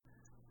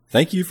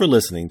Thank you for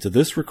listening to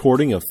this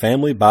recording of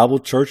Family Bible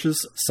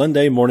Church's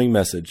Sunday morning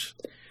message.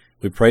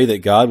 We pray that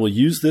God will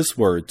use this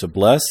word to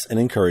bless and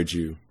encourage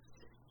you.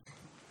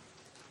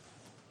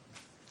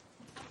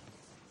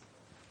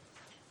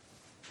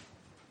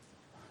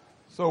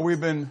 So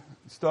we've been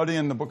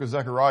studying the book of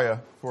Zechariah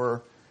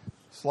for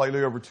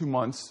slightly over 2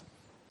 months.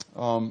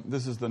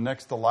 This is the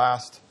next to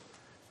last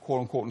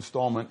quote-unquote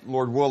installment.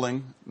 Lord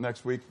willing,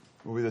 next week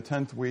will be the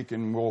 10th week,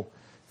 and we'll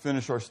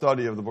finish our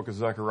study of the book of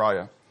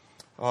Zechariah.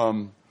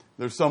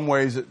 There's some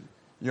ways that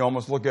you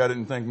almost look at it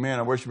and think, man,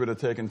 I wish we would have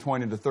taken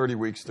 20 to 30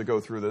 weeks to go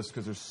through this,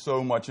 because there's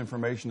so much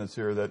information that's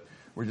here that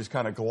we just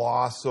kind of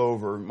gloss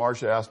over.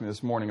 Marcia asked me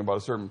this morning about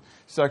a certain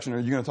section. Are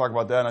you going to talk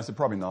about that? And I said,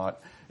 probably not.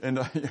 And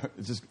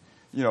it's just,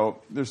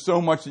 there's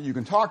so much that you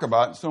can talk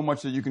about, so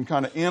much that you can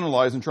kind of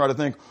analyze and try to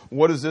think,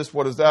 what is this,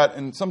 what is that?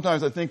 And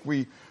sometimes I think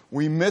we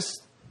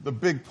miss the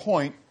big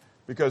point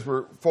because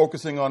we're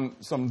focusing on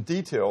some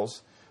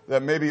details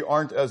that maybe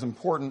aren't as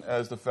important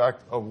as the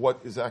fact of what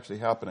is actually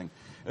happening.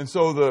 And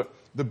so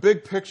the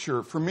big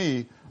picture for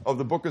me of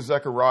the book of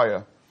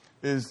Zechariah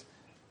is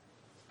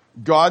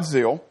God's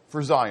zeal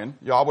for Zion,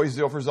 Yahweh's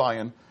zeal for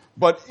Zion.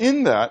 But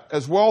in that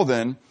as well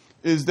then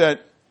is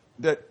that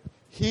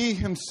he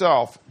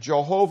himself,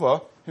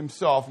 Jehovah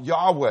himself,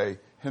 Yahweh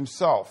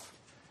himself,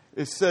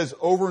 it says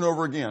over and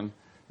over again,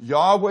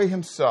 Yahweh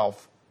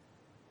himself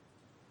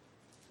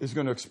is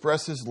going to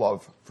express his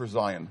love for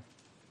Zion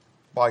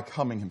by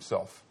coming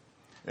himself.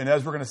 And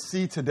as we're going to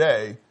see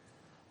today,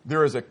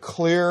 there is a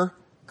clear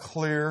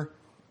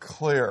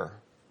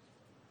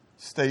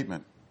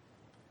statement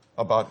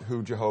about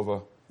who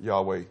Jehovah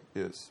Yahweh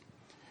is.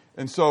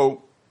 And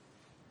so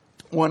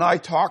when I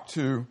talk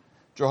to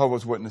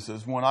Jehovah's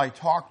Witnesses, when I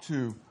talk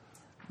to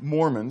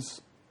Mormons,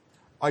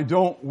 I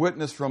don't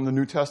witness from the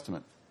New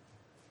Testament.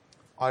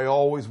 I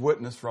always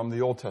witness from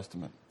the Old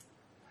Testament.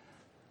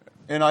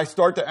 And I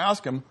start to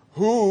ask them,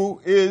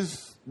 who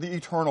is the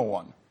Eternal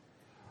One?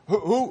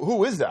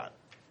 Who is that?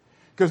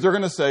 Because they're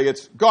going to say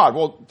it's God.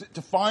 Well,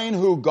 define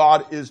who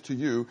God is to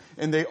you.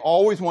 And they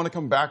always want to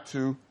come back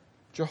to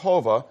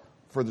Jehovah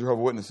for the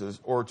Jehovah's Witnesses,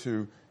 or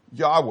to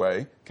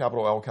Yahweh,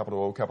 capital L,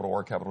 capital O, capital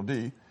R, capital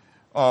D,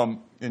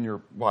 in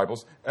your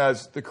Bibles,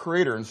 as the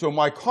creator. And so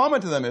my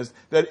comment to them is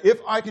that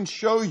if I can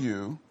show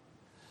you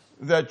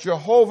that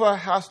Jehovah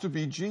has to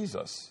be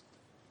Jesus,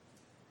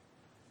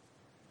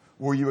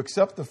 will you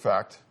accept the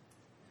fact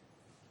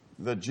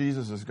that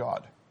Jesus is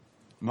God?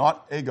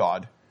 Not a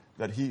God,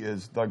 that he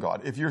is the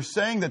God. If you're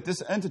saying that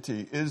this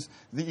entity is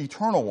the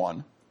Eternal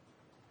One,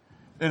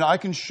 and I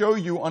can show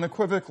you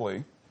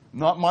unequivocally,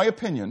 not my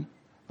opinion,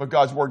 but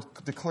God's Word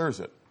declares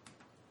it,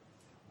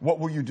 what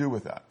will you do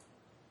with that?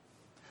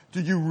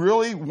 Do you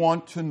really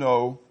want to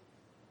know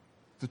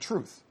the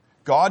truth?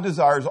 God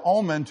desires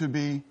all men to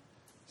be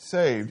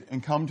saved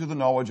and come to the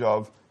knowledge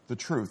of the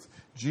truth.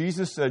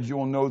 Jesus said you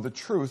will know the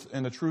truth,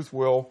 and the truth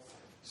will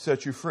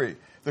set you free.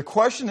 The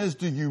question is,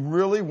 do you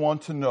really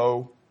want to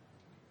know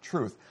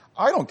truth?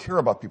 I don't care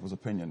about people's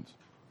opinions.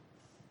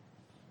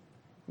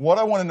 What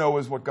I want to know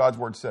is what God's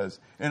Word says.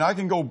 And I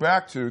can go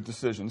back to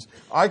decisions.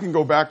 I can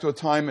go back to a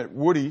time at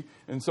Woody,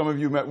 and some of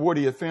you met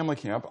Woody at family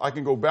camp. I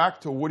can go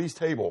back to Woody's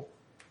table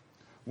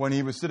when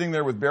he was sitting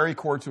there with Barry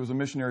Kortz, who was a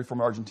missionary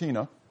from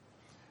Argentina.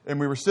 And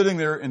we were sitting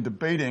there and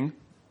debating.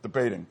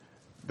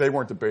 They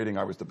weren't debating,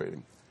 I was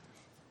debating.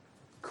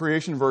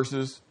 Creation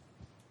versus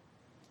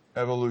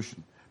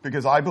evolution.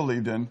 Because I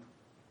believed in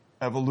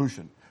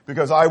evolution.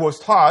 Because I was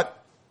taught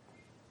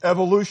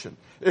evolution.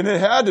 And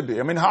it had to be.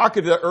 I mean, how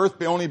could the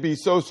earth only be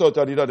so,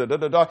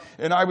 da-da-da-da-da-da?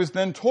 And I was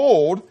then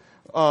told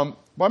by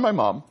my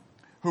mom,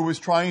 who was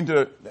trying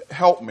to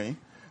help me,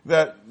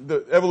 that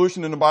the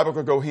evolution in the Bible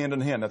could go hand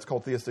in hand. That's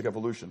called theistic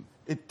evolution.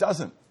 It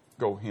doesn't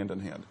go hand in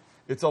hand.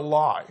 It's a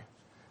lie.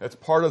 That's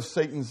part of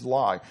Satan's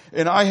lie.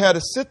 And I had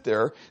to sit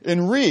there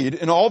and read,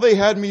 and all they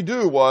had me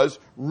do was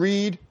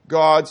read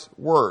God's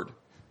Word.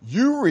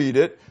 You read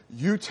it,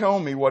 you tell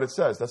me what it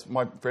says. That's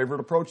my favorite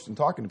approach in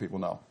talking to people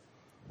now.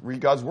 Read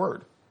God's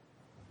Word.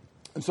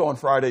 And so on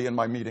Friday in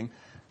my meeting,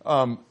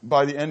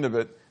 by the end of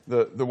it,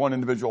 the one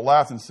individual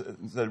laughed and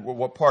said, well,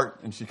 what part?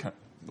 And she kind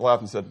of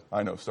laughed and said,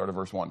 I know, start at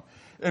verse 1.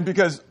 And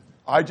because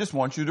I just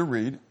want you to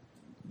read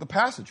the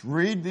passage.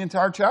 Read the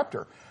entire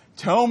chapter.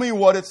 Tell me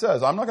what it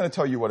says. I'm not going to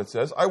tell you what it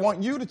says. I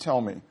want you to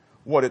tell me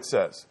what it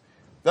says.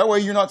 That way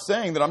you're not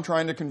saying that I'm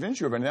trying to convince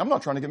you of anything. I'm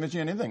not trying to convince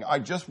you of anything. I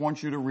just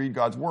want you to read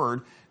God's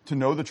Word to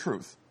know the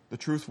truth. The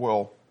truth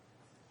will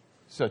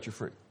set you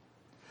free.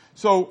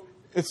 So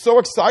it's so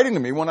exciting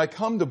to me when I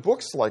come to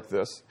books like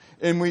this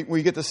and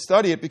we get to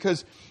study it,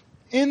 because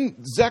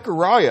in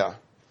Zechariah,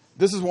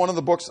 this is one of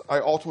the books I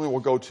ultimately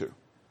will go to.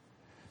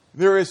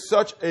 There is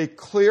such a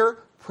clear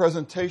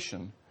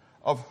presentation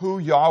of who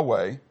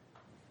Yahweh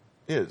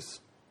is.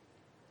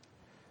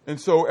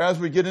 And so as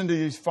we get into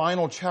these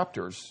final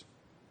chapters,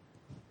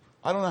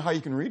 I don't know how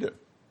you can read it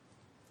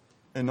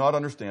and not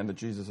understand that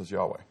Jesus is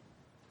Yahweh.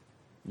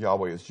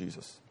 Yahweh is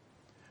Jesus.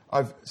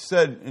 I've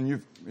said,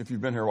 and if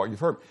you've been here a while,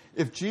 you've heard,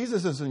 if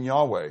Jesus isn't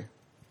Yahweh,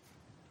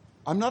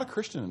 I'm not a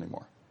Christian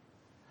anymore.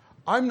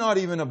 I'm not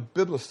even a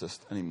biblicist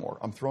anymore.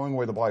 I'm throwing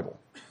away the Bible.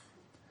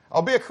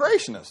 I'll be a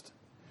creationist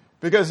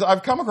because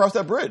I've come across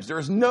that bridge. There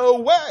is no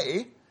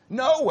way,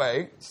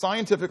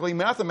 scientifically,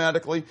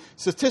 mathematically,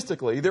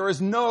 statistically, there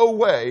is no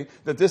way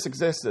that this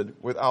existed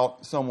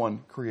without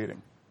someone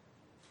creating.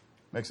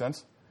 Make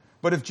sense?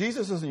 But if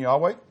Jesus isn't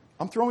Yahweh,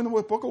 I'm throwing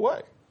the book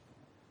away.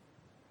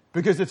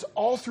 Because it's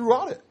all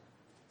throughout it.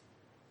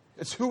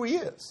 It's who he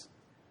is.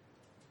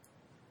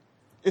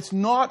 It's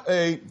not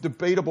a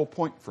debatable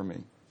point for me.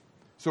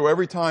 So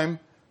every time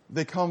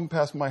they come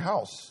past my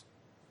house,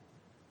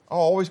 I'll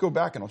always go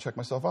back and I'll check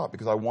myself out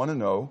because I want to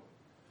know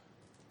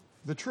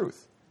the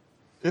truth.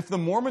 If the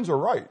Mormons are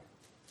right,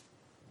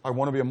 I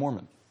want to be a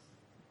Mormon.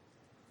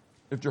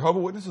 If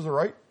Jehovah's Witnesses are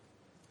right,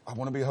 I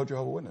want to be a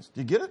Jehovah's Witness. Do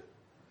you get it?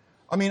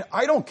 I mean,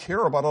 I don't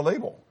care about a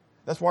label.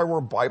 That's why we're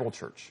a Bible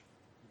church.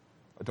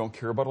 I don't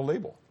care about a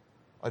label.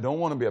 I don't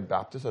want to be a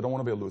Baptist. I don't want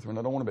to be a Lutheran.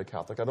 I don't want to be a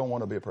Catholic. I don't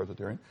want to be a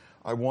Presbyterian.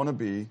 I want to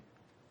be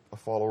a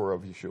follower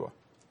of Yeshua,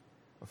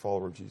 a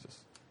follower of Jesus.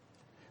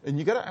 And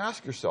you got to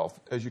ask yourself,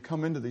 as you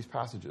come into these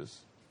passages,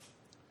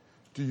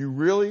 do you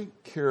really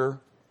care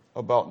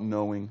about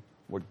knowing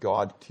what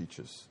God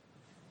teaches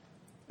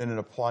and then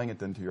applying it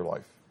then to your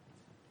life?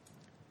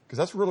 Because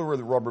that's really where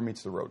the rubber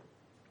meets the road.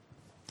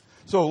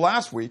 So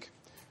last week,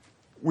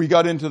 we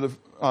got into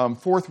the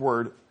fourth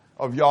word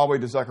of Yahweh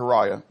to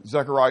Zechariah.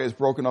 Zechariah is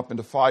broken up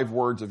into 5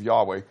 words of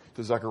Yahweh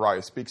to Zechariah.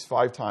 It speaks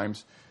 5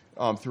 times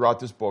throughout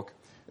this book.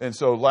 And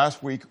so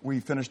last week, we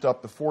finished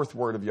up the 4th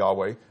word of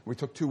Yahweh. We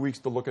took 2 weeks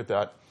to look at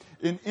that.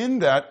 In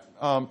that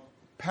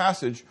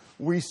passage,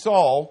 we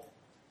saw,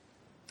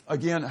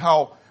 again,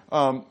 how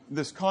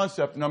this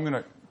concept, and I'm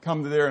going to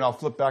come to there and I'll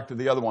flip back to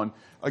the other one,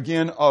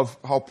 again, of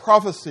how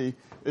prophecy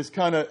is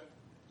kind of,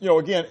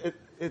 again,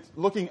 it's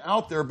looking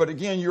out there, but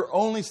again, you're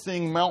only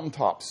seeing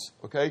mountaintops,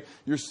 okay?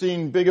 You're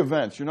seeing big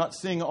events. You're not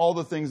seeing all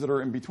the things that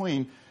are in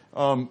between.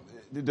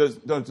 It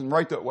doesn't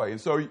write that way. And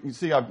so you can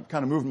see I've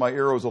kind of moved my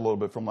arrows a little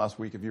bit from last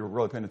week if you were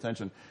really paying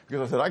attention,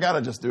 because I said, I got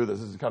to just do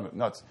this. This is kind of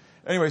nuts.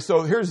 Anyway,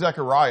 so here's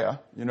Zechariah,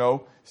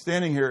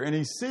 standing here, and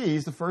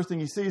the first thing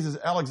he sees is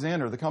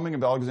Alexander, the coming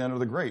of Alexander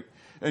the Great.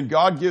 And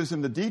God gives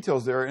him the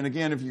details there. And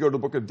again, if you go to the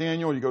book of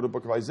Daniel, you go to the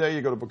book of Isaiah,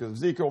 you go to the book of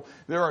Ezekiel,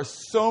 there are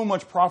so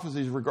much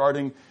prophecies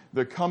regarding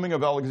the coming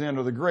of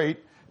Alexander the Great,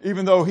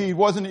 even though he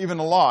wasn't even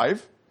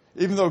alive,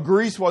 even though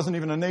Greece wasn't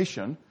even a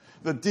nation.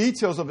 The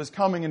details of his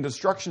coming and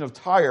destruction of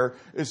Tyre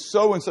is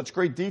so in such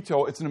great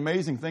detail, it's an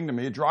amazing thing to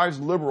me. It drives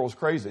liberals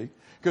crazy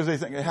because they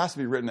think it has to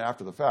be written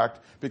after the fact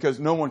because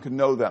no one could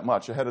know that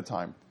much ahead of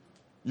time.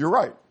 You're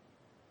right.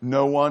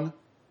 No one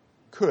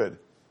could.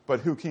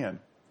 But who can?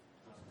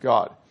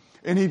 God.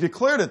 And he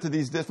declared it to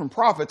these different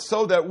prophets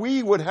so that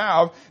we would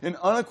have an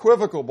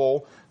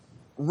unequivocal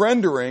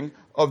rendering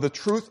of the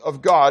truth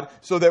of God,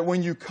 so that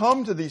when you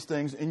come to these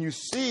things and you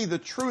see the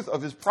truth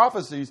of his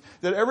prophecies,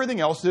 that everything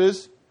else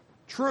is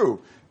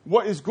true.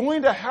 What is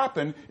going to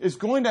happen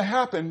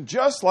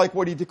just like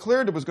what he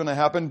declared it was going to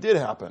happen did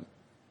happen.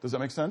 Does that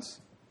make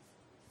sense?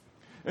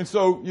 And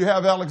so you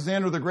have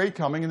Alexander the Great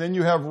coming, and then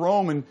you have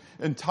Rome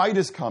and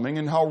Titus coming,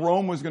 and how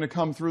Rome was going to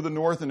come through the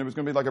north, and it was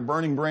going to be like a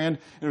burning brand,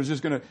 and it was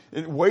just going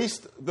to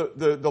waste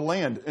the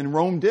land, and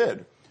Rome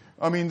did.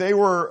 I mean, they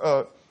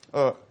were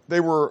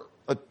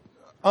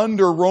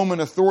under Roman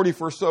authority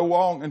for so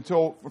long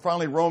until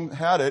finally Rome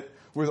had it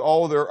with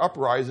all of their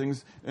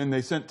uprisings, and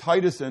they sent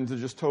Titus in to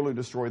just totally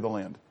destroy the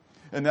land.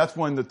 And that's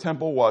when the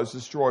temple was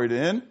destroyed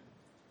in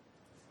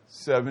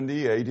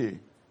 70 A.D.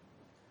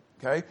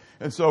 Okay?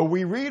 And so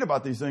we read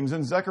about these things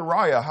in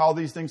Zechariah, how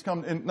these things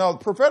come, and now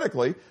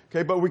prophetically,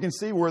 okay, but we can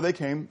see where they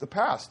came the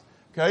past.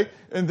 Okay?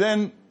 And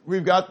then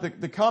we've got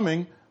the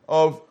coming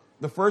of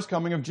the first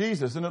coming of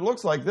Jesus. And it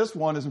looks like this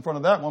one is in front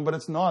of that one, but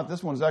it's not.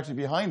 This one is actually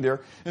behind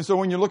there. And so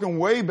when you're looking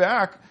way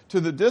back to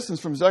the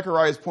distance from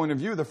Zechariah's point of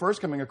view, the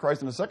first coming of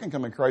Christ and the second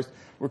coming of Christ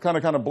will kind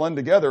of blend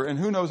together. And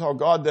who knows how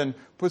God then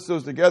puts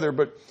those together.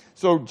 But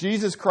so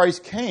Jesus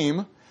Christ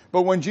came,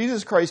 but when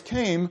Jesus Christ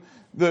came,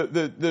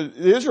 the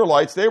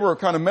Israelites, they were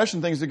kind of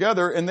meshing things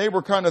together, and they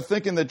were kind of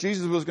thinking that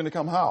Jesus was going to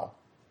come how?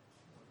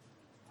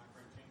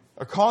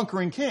 A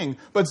conquering king.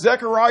 But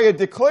Zechariah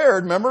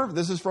declared, remember,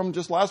 this is from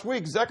just last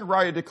week,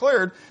 Zechariah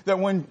declared that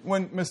when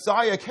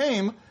Messiah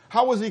came,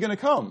 how was he going to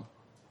come?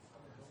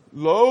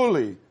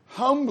 Lowly,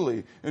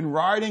 humbly, and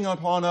riding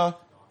upon a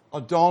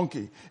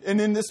donkey. And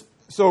in this,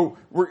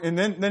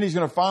 then he's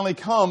going to finally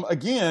come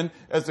again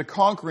as the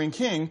conquering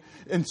king.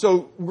 And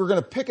so we're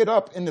going to pick it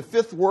up in the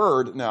 5th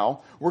word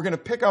now. We're going to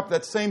pick up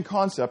that same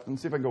concept. And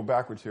see if I can go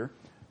backwards here.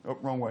 Oh,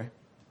 wrong way.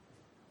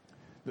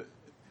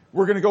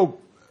 We're going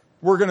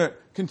to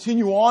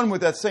continue on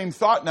with that same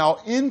thought now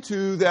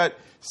into that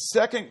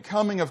second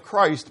coming of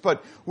Christ.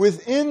 But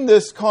within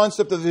this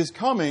concept of his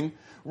coming,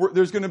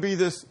 there's going to be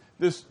this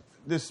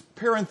this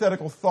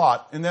parenthetical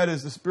thought, and that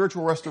is the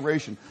spiritual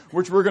restoration,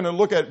 which we're going to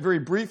look at very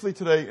briefly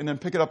today and then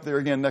pick it up there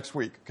again next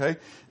week. Okay?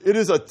 It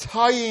is a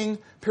tying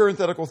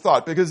parenthetical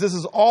thought because this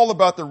is all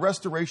about the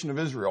restoration of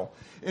Israel.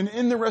 And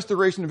in the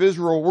restoration of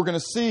Israel, we're going to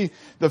see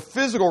the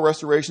physical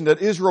restoration,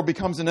 that Israel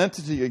becomes an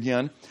entity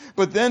again,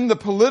 but then the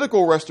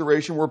political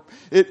restoration where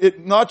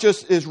it not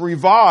just is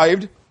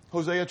revived,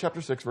 Hosea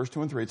chapter 6, verse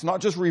 2 and 3. It's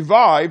not just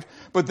revived,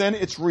 but then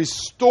it's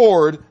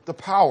restored the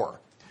power.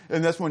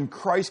 And that's when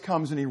Christ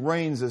comes and he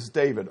reigns as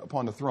David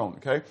upon the throne,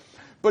 okay?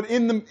 But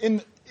in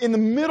the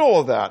middle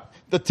of that,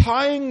 the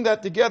tying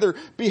that together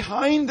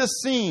behind the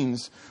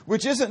scenes,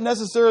 which isn't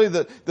necessarily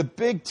the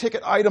big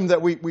ticket item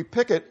that we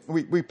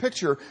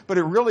picture, but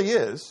it really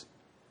is,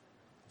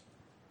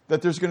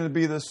 that there's going to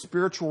be this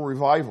spiritual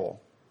revival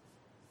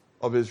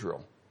of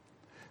Israel.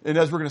 And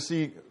as we're going to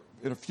see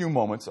in a few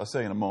moments, I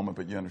say in a moment,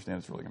 but you understand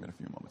it's really going to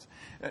be in a few moments,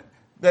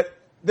 that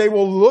they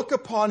will look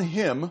upon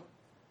him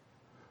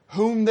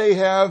whom they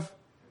have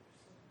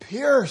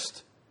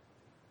pierced.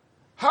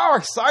 How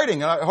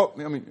exciting. And I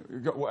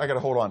got to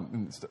hold on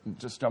and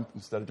just jump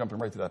instead of jumping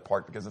right to that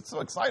part because it's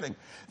so exciting.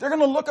 They're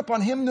going to look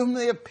upon him whom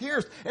they have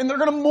pierced, and they're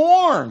going to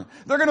mourn.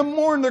 They're going to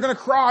mourn, they're going to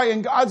cry,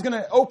 and God's going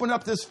to open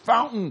up this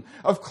fountain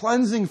of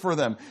cleansing for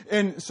them.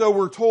 And so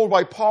we're told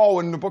by Paul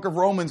in the book of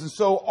Romans, and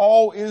so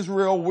all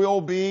Israel will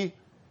be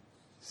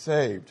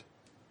saved.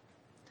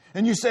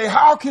 And you say,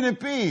 how can it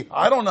be?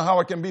 I don't know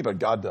how it can be, but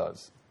God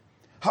does.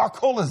 How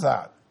cool is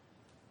that?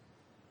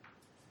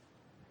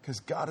 Because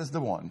God is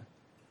the one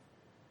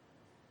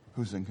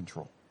who's in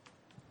control.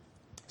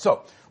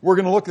 So, we're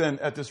going to look then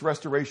at this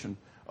restoration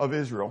of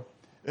Israel.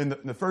 And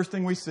the first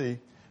thing we see,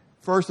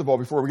 first of all,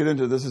 before we get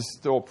into this, is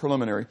still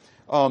preliminary,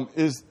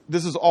 is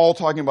this is all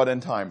talking about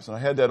end times. And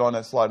I had that on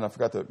that slide and I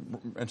forgot to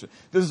mention it.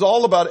 This is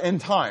all about end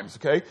times,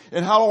 okay?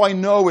 And how do I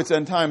know it's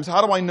end times?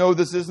 How do I know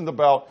this isn't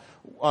about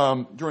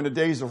during the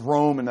days of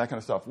Rome and that kind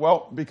of stuff?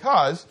 Well,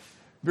 because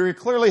very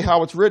clearly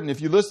how it's written, if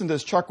you listen to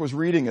as Chuck was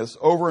reading us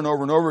over and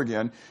over and over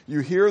again,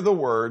 you hear the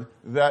word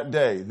that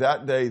day,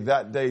 that day,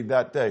 that day,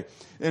 that day.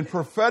 And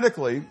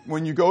prophetically,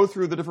 when you go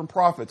through the different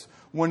prophets,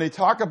 when they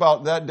talk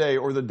about that day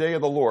or the day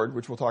of the Lord,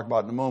 which we'll talk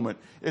about in a moment,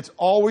 it's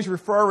always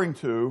referring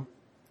to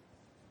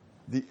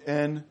the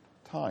end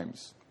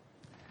times.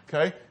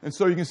 Okay? And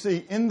so you can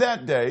see in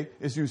that day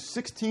is used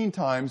 16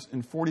 times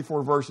in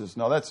 44 verses.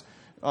 Now that's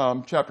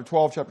chapter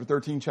 12, chapter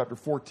 13, chapter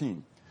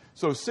 14.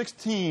 So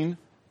 16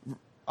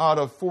 out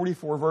of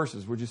 44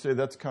 verses. Would you say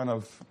that's kind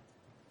of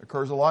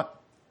occurs a lot?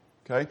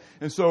 Okay?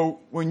 And so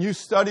when you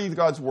study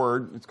God's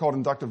Word, it's called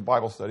inductive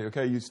Bible study,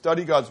 okay? You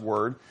study God's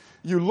Word,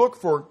 you look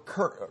for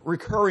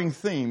recurring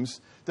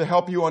themes to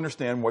help you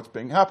understand what's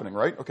happening,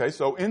 right? Okay,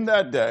 so in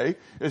that day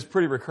is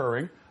pretty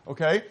recurring,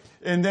 okay?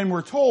 And then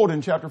we're told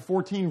in chapter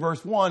 14,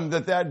 verse 1,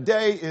 that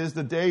day is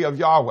the day of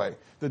Yahweh,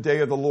 the day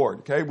of the Lord,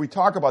 okay? We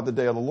talk about the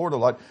day of the Lord a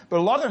lot, but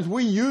a lot of times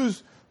we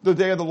use the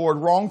day of the Lord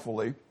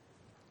wrongfully.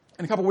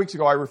 And a couple weeks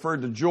ago, I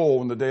referred to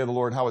Joel in the day of the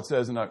Lord, how it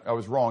says, and I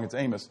was wrong, it's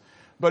Amos.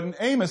 But in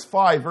Amos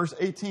 5, verse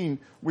 18,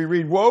 we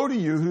read, "Woe to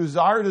you who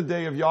desire the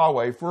day of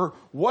Yahweh, for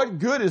what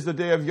good is the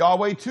day of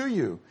Yahweh to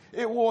you?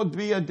 It will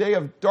be a day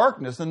of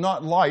darkness and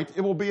not light.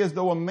 It will be as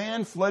though a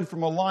man fled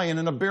from a lion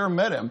and a bear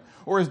met him,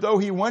 or as though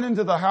he went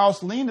into the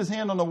house, leaned his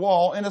hand on the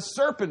wall, and a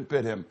serpent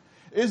bit him.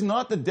 Is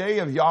not the day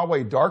of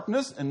Yahweh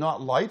darkness and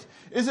not light?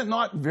 Is it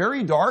not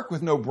very dark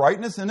with no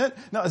brightness in it?"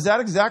 Now, is that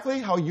exactly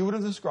how you would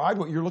have described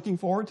what you're looking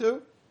forward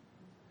to?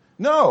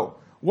 No.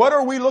 What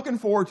are we looking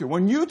forward to?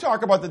 When you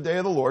talk about the day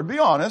of the Lord, be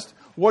honest,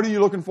 what are you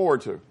looking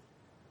forward to?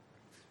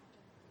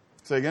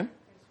 Say again?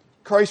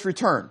 Christ's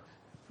return.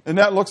 And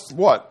that looks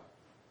what?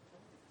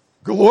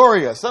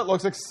 Glorious. That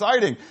looks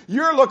exciting.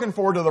 You're looking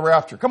forward to the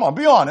rapture. Come on,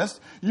 be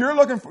honest.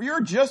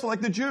 You're just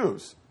like the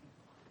Jews.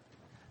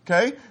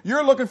 Okay?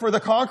 You're looking for the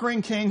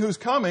conquering king who's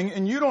coming,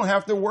 and you don't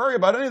have to worry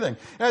about anything.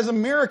 As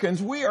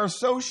Americans, we are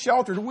so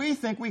sheltered. We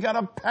think we got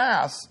a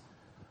pass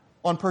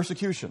on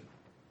persecution.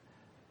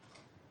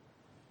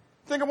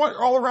 Think of what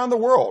all around the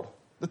world.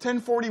 The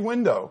 1040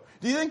 window.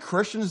 Do you think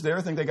Christians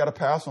there think they got a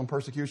pass on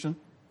persecution?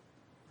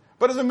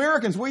 But as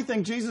Americans, we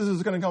think Jesus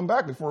is going to come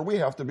back before we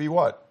have to be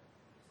what?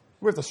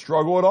 We have to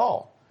struggle at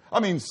all.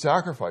 I mean,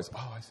 sacrifice.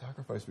 Oh, I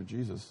sacrifice for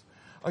Jesus.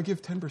 I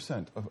give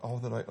 10% of all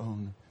that I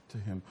own to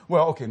him.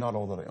 Well, okay, not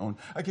all that I own.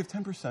 I give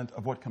 10%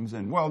 of what comes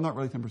in. Well, not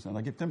really 10%.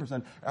 I give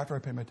 10% after I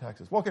pay my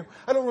taxes. Well, okay,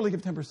 I don't really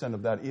give 10%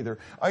 of that either.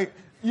 Do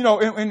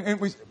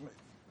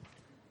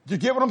you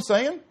get what I'm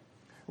saying?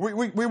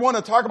 We want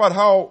to talk about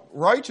how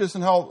righteous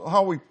and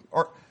how we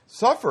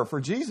suffer for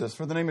Jesus,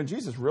 for the name of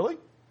Jesus. Really?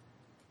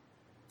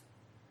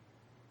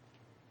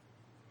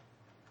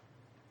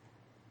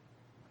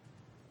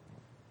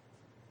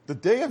 The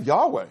day of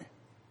Yahweh,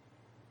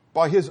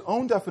 by his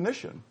own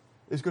definition,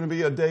 is going to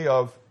be a day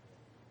of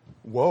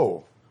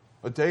woe,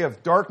 a day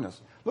of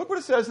darkness. Look what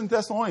it says in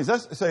Thessalonians.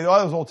 Say, oh,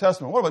 that was Old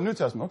Testament. What about New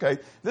Testament?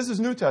 Okay, this is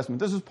New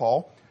Testament. This is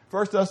Paul.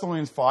 1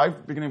 Thessalonians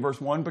 5, beginning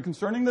verse 1, but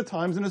concerning the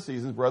times and the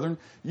seasons, brethren,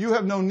 you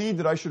have no need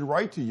that I should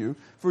write to you,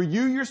 for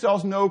you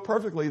yourselves know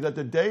perfectly that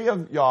the day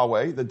of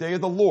Yahweh, the day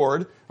of the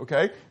Lord,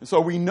 okay? And so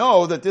we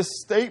know that this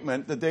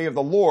statement, the day of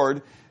the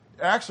Lord,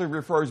 actually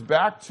refers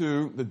back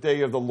to the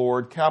day of the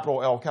Lord,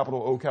 capital L,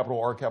 capital O,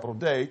 capital R, capital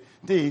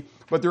D,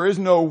 but there is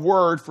no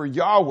word for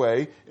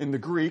Yahweh in the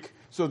Greek,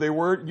 so they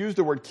use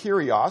the word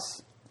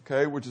Kyrios,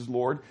 okay, which is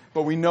Lord,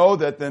 but we know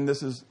that then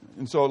this is,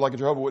 and so like a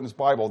Jehovah's Witness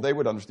Bible, they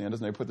would understand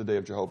this, and they put the day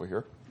of Jehovah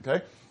here,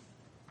 okay?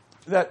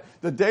 That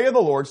the day of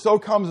the Lord so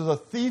comes as a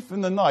thief in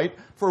the night,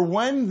 for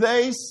when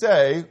they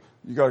say,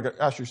 you got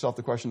to ask yourself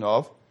the question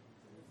of,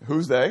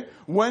 who's they?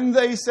 When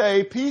they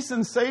say peace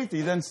and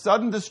safety, then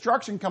sudden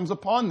destruction comes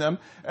upon them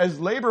as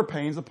labor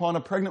pains upon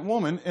a pregnant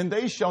woman, and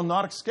they shall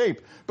not escape.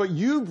 But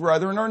you,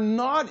 brethren, are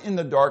not in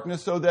the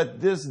darkness, so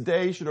that this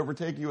day should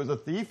overtake you as a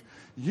thief.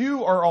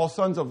 You are all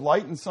sons of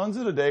light and sons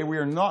of the day. We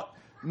are not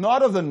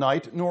of the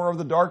night, nor of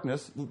the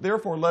darkness.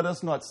 Therefore, let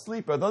us not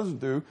sleep as others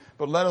do,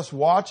 but let us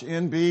watch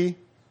and be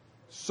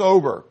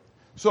sober.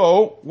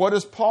 So, what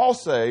does Paul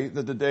say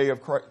that the day of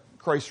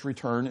Christ's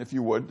return, if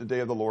you would, the day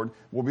of the Lord,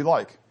 will be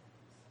like?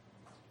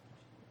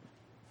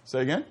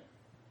 Say again?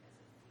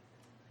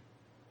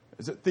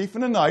 Is it thief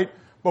in the night?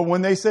 But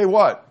when they say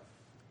what?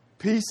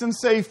 Peace and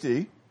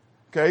safety.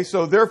 Okay,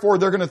 so therefore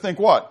they're going to think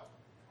what?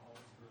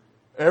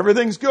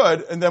 Everything's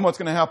good, and then what's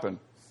going to happen?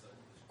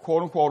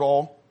 Quote unquote,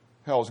 all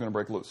hell is going to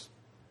break loose.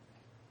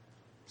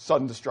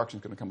 Sudden destruction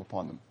is going to come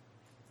upon them.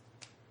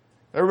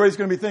 Everybody's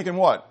going to be thinking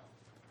what?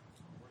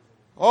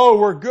 Oh,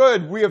 we're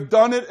good. We have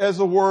done it as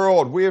a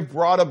world. We have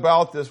brought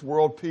about this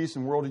world peace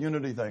and world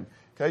unity thing.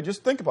 Okay,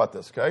 just think about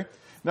this, okay?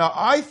 Now,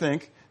 I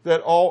think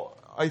that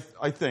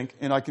I think,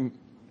 and I can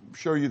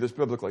show you this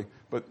biblically,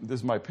 but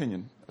this is my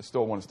opinion. I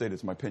still want to state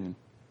it's my opinion,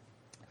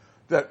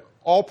 that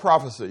all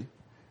prophecy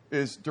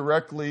is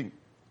directly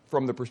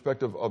from the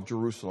perspective of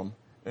Jerusalem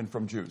and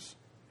from Jews,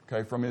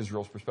 okay, from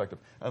Israel's perspective,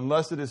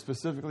 unless it is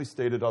specifically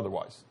stated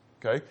otherwise,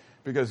 okay,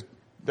 because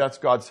that's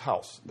God's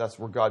house. That's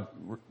where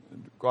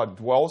God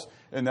dwells,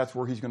 and that's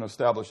where he's going to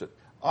establish it.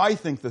 I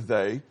think that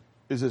they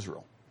is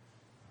Israel.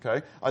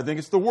 Okay? I think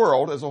it's the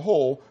world as a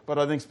whole, but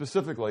I think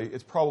specifically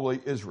it's probably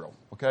Israel.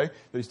 Okay?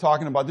 That he's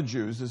talking about the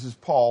Jews. This is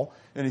Paul,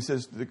 and he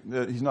says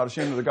that he's not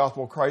ashamed of the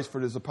gospel of Christ,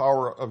 for it is the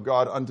power of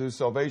God unto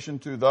salvation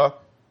to the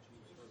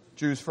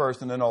Jews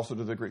first, and then also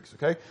to the Greeks.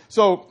 Okay?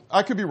 So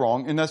I could be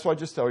wrong, and that's why I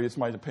just tell you it's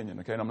my opinion.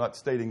 Okay? And I'm not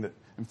stating that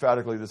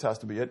emphatically this has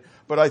to be it,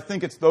 but I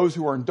think it's those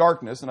who are in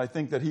darkness, and I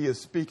think that he is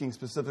speaking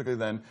specifically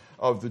then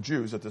of the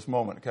Jews at this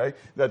moment. Okay?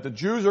 That the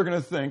Jews are going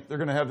to think they're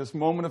going to have this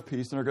moment of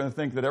peace, and they're going to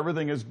think that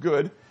everything is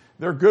good.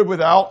 They're good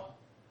without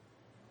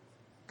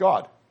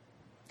God.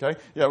 Okay?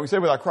 Yeah, we say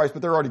without Christ,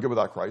 but they're already good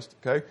without Christ.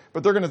 Okay?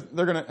 But they're going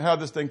to have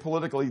this thing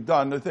politically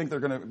done. They think they're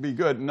going to be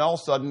good, and all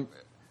of a sudden,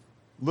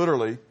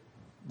 literally,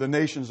 the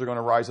nations are going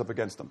to rise up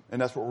against them.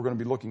 And that's what we're going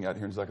to be looking at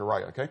here in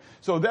Zechariah. Okay?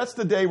 So that's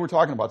the day we're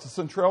talking about. It's the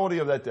centrality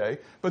of that day,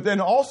 but then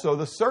also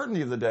the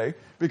certainty of the day,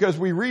 because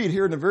we read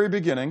here in the very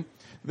beginning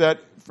that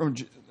from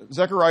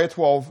Zechariah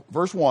 12,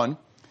 verse 1,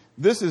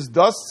 this is,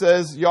 thus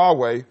says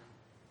Yahweh,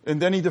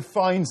 and then he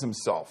defines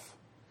himself.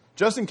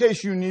 Just in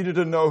case you needed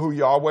to know who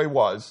Yahweh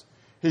was,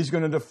 he's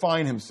going to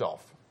define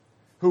himself.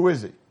 Who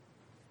is he?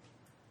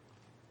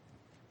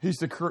 He's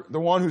the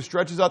one who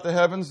stretches out the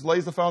heavens,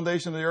 lays the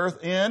foundation of the earth,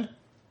 and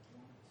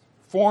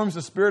forms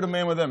the spirit of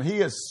man with them. He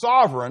is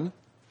sovereign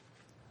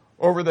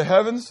over the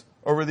heavens,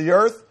 over the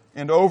earth,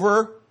 and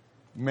over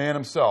man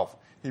himself.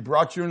 He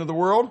brought you into the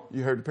world.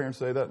 You heard the parents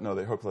say that?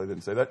 No, hopefully they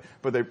didn't say that.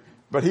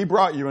 But he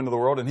brought you into the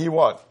world, and he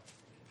what?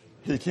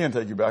 He can't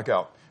take you back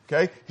out.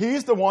 Okay?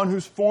 He's the one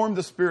who's formed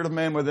the spirit of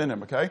man within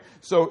him. Okay?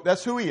 So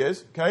that's who he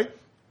is. Okay?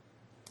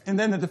 And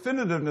then the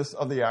definitiveness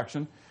of the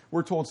action,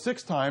 we're told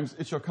 6 times,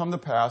 it shall come to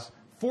pass.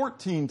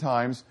 14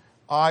 times,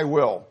 I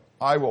will.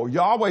 I will.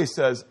 Yahweh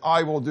says,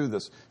 I will do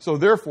this. So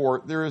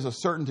therefore, there is a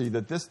certainty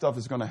that this stuff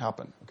is going to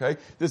happen.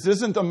 Okay? This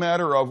isn't a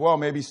matter of, well,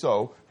 maybe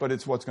so, but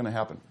it's what's going to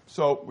happen.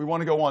 So we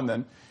want to go on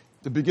then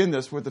to begin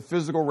this with the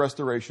physical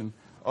restoration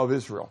of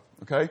Israel.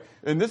 Okay?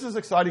 And this is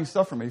exciting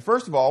stuff for me.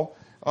 First of all,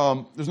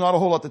 there's not a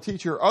whole lot to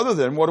teach here other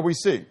than what do we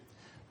see?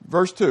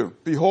 Verse 2,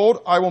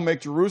 behold, I will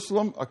make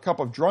Jerusalem a cup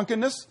of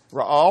drunkenness,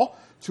 Ra'al,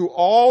 to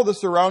all the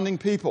surrounding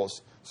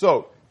peoples.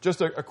 So,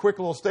 just a quick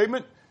little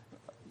statement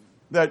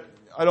that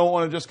I don't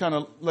want to just kind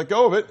of let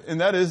go of it,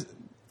 and that is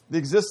the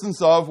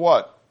existence of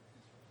what?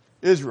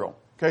 Israel.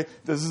 Okay,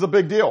 this is a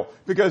big deal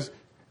because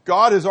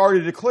God has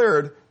already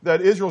declared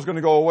that Israel's going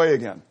to go away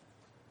again.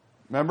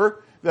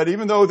 Remember? That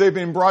even though they've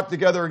been brought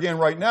together again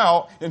right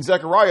now in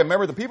Zechariah,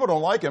 remember the people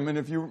don't like him, and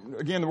if you,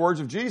 again, the words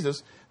of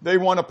Jesus, they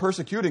want to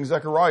persecuting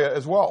Zechariah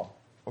as well.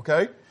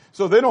 Okay?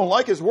 So they don't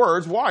like his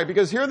words. Why?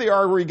 Because here they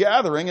are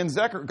regathering,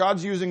 and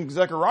God's using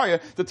Zechariah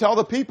to tell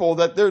the people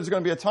that there's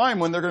going to be a time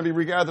when they're going to be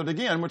regathered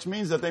again, which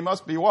means that they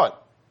must be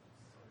what?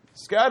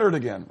 Scattered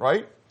again,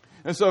 right?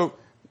 And so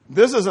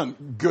this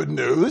isn't good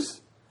news.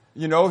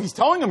 You know, he's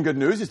telling them good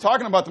news. He's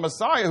talking about the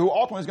Messiah who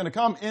ultimately is going to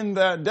come in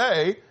that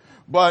day,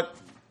 but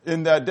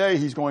in that day,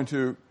 he's going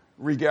to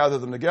regather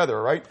them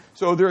together, right?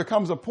 So there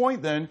comes a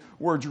point then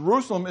where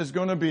Jerusalem is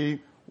going to be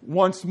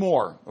once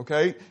more,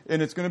 okay?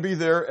 And it's going to be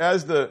there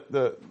as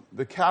the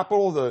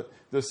capital,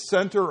 the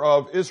center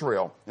of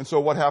Israel. And so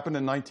what happened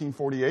in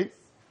 1948?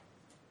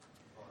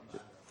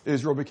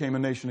 Israel became a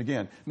nation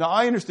again. Now,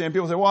 I understand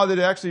people say, well, that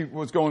actually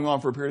was going on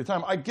for a period of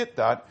time. I get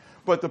that.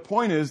 But the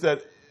point is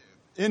that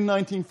in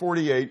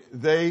 1948,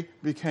 they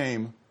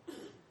became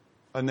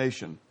a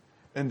nation.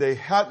 And they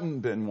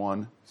hadn't been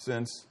one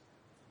since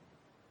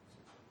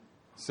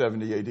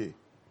 70 AD. You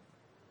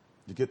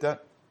get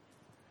that?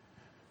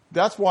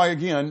 That's why,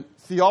 again,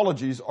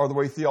 theologies are the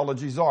way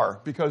theologies are.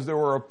 Because there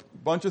were a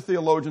bunch of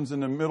theologians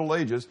in the Middle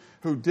Ages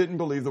who didn't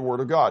believe the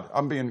Word of God.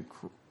 I'm being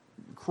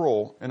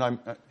cruel, and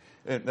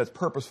that's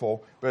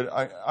purposeful. But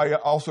I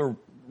also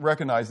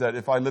recognize that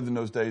if I lived in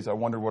those days, I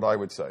wondered what I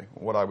would say,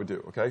 what I would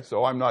do. Okay?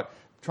 So I'm not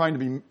trying to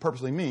be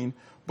purposely mean.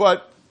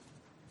 But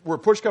where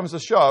push comes to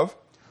shove,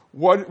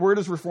 where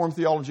does Reformed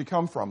theology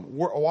come from?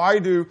 Why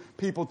do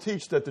people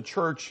teach that the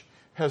church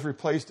has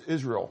replaced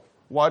Israel?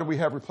 Why do we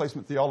have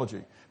replacement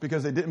theology?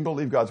 Because they didn't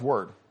believe God's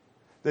word.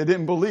 They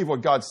didn't believe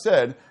what God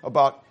said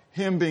about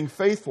him being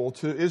faithful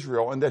to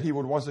Israel and that he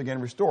would once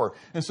again restore.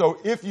 And so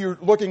if you're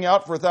looking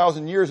out for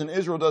 1,000 years and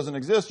Israel doesn't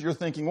exist, you're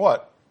thinking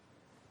what?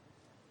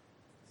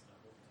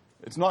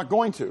 It's not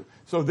going to.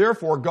 So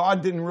therefore,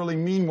 God didn't really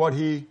mean what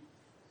he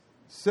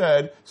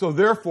said. So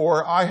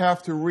therefore, I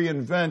have to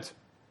reinvent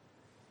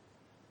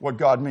what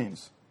God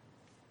means.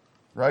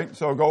 Right?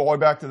 So go all the way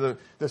back to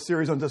the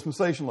series on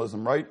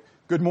dispensationalism, right?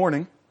 Good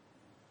morning.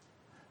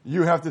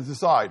 You have to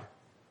decide.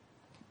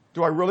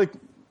 Do I really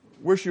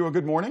wish you a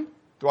good morning?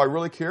 Do I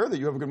really care that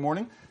you have a good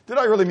morning? Did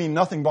I really mean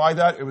nothing by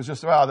that? It was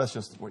just, that's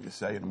just what you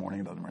say in the morning.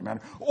 It doesn't really matter.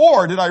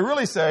 Or did I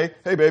really say,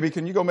 hey, baby,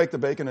 can you go make the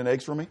bacon and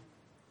eggs for me?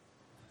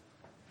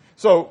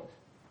 So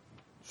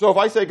if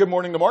I say good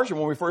morning to Marcia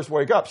when we first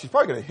wake up, she's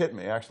probably going to hit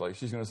me, actually.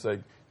 She's going to say,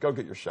 go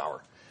get your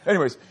shower.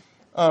 Anyways,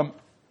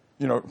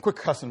 quit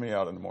cussing me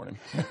out in the morning.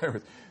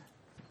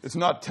 It's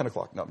not 10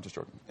 o'clock. No, I'm just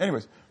joking.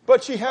 Anyways,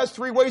 but she has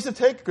 3 ways to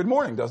take good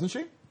morning, doesn't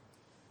she?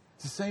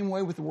 It's the same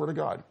way with the Word of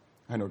God.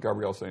 I know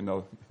Gabrielle's saying,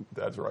 no,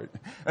 Dad's right.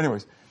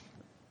 Anyways,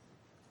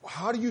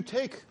 how do you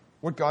take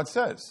what God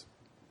says?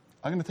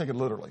 I'm going to take it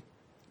literally,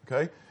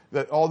 okay?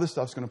 That all this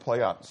stuff's going to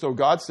play out. So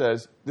God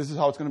says, this is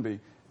how it's going to be.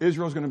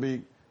 Israel's going to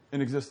be in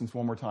existence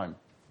one more time.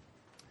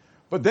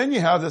 But then you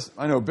have this,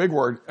 big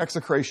word,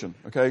 execration,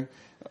 okay?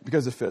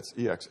 Because it fits,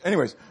 EX.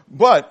 Anyways,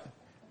 but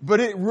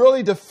it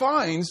really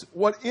defines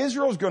what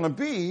Israel's going to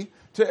be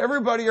to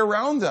everybody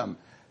around them.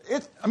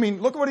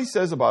 Look at what he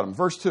says about him.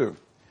 Verse 2.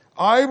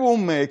 I will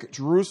make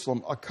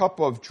Jerusalem a cup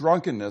of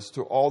drunkenness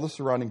to all the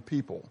surrounding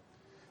people.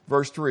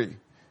 Verse 3.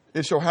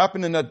 It shall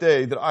happen in that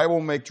day that I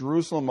will make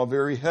Jerusalem a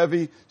very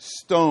heavy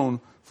stone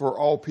for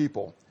all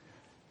people.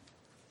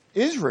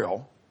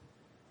 Israel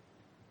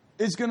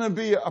is going to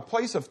be a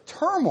place of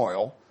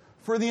turmoil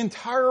for the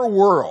entire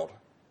world.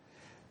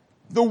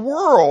 The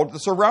world, the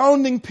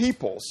surrounding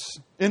peoples,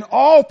 in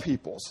all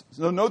peoples.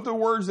 So note the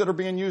words that are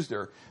being used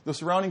there. The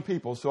surrounding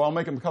peoples. So I'll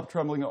make them a cup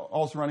trembling,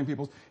 all surrounding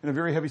peoples, and a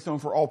very heavy stone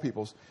for all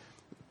peoples.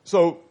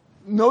 So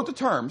note the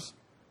terms.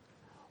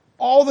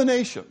 All the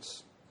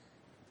nations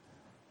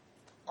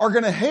are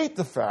going to hate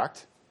the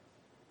fact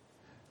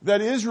that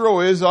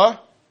Israel is a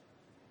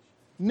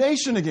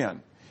nation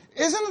again.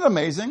 Isn't it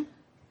amazing?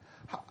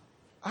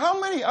 How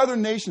many other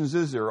nations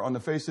is there on the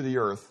face of the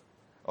earth,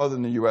 other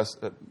than the U.S.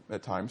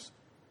 at times?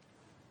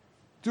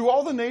 Do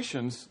all the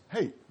nations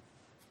hate?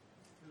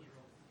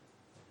 Israel.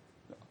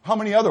 How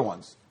many other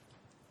ones?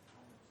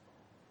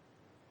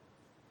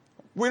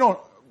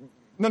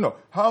 No.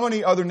 How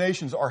many other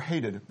nations are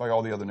hated by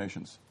all the other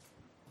nations?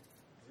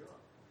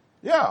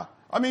 Yeah.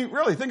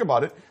 Really, think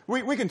about it.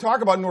 We can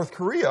talk about North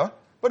Korea,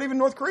 but even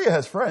North Korea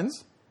has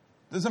friends.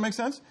 Does that make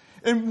sense?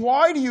 And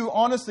why do you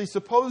honestly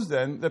suppose,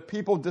 then, that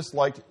people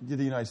disliked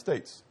the United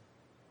States?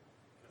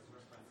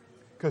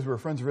 Because we're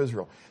friends of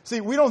Israel.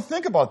 See, we don't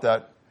think about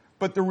that.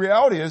 But the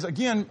reality is,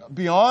 again,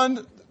 behind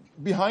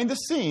the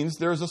scenes,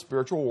 there's a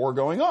spiritual war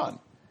going on.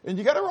 And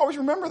you got to always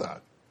remember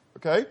that,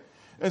 okay?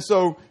 And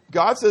so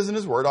God says in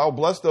his word, I'll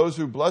bless those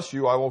who bless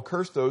you. I will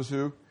curse those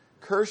who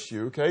curse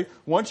you, okay?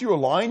 Once you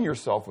align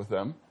yourself with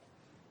them,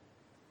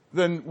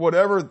 then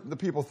whatever the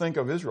people think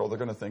of Israel, they're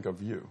going to think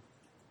of you,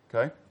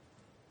 okay?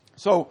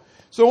 So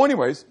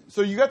anyways,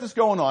 so you got this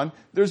going on.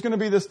 There's going to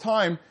be this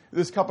time,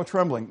 this cup of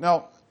trembling.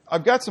 Now,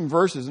 I've got some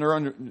verses, and they're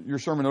on your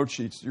sermon note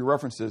sheets, your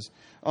references,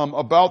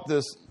 about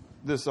this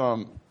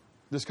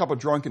cup of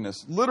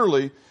drunkenness.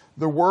 Literally,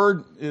 the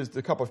word is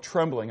the cup of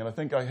trembling, and I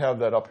think I have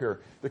that up here.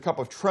 The cup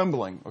of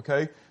trembling,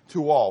 okay,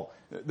 to all.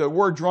 The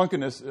word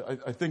drunkenness,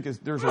 I think,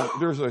 there's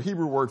a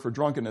Hebrew word for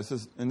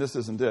drunkenness, and this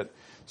isn't it.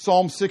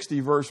 Psalm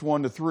 60, verse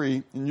 1 to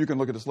 3, and you can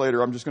look at this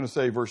later. I'm just going to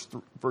say verse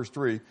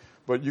 3,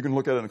 but you can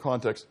look at it in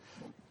context.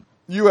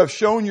 You have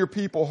shown your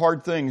people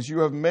hard things. You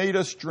have made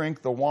us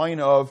drink the wine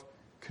of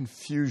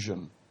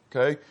confusion.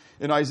 Okay?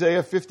 In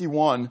Isaiah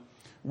 51,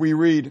 we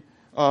read,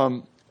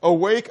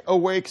 Awake,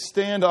 awake,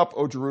 stand up,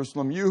 O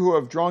Jerusalem, you who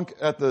have drunk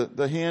at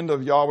the hand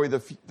of Yahweh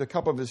the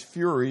cup of his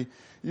fury.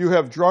 You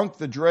have drunk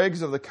the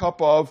dregs of the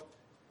cup of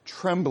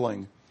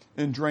trembling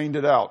and drained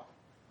it out.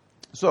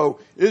 So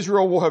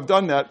Israel will have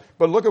done that,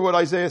 but look at what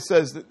Isaiah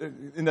says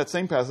in that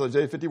same passage,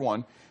 Isaiah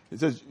 51. It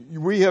says,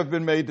 we have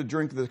been made to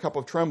drink the cup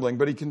of trembling.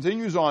 But he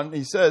continues on,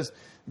 he says,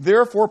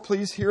 therefore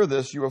please hear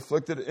this, you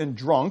afflicted and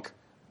drunk,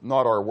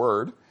 not our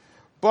word,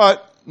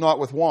 but not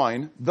with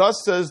wine. Thus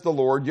says the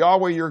Lord,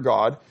 Yahweh your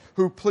God,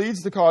 who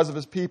pleads the cause of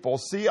his people.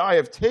 See, I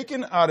have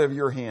taken out of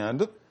your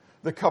hand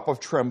the cup of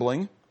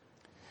trembling,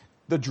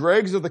 the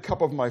dregs of the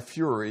cup of my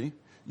fury.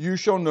 You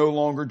shall no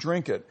longer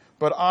drink it,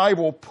 but I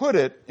will put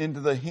it into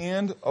the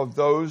hand of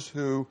those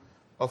who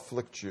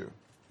afflict you.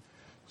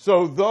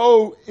 So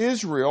though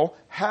Israel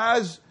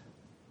has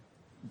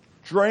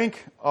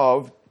drunk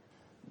of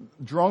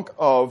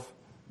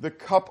the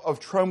cup of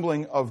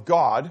trembling of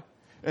God,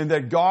 and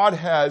that God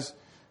has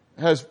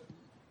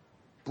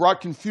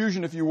brought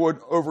confusion, if you would,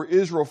 over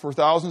Israel for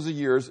thousands of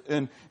years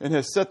and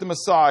has set them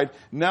aside.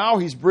 Now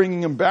he's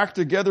bringing them back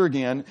together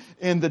again.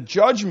 And the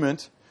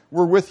judgment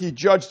wherewith he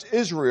judged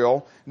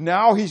Israel,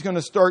 now he's going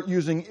to start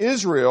using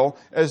Israel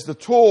as the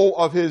tool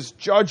of his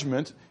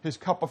judgment, his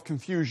cup of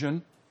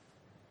confusion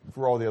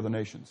for all the other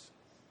nations.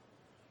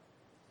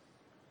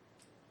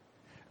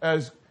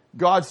 As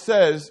God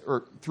says,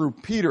 or through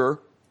Peter,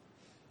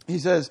 he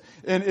says,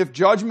 and if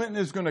judgment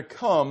is going to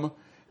come,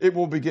 it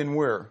will begin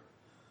where?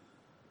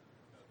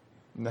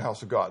 In the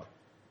house of God.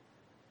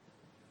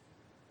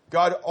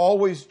 God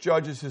always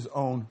judges his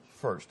own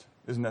first.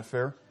 Isn't that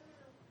fair?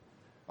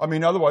 I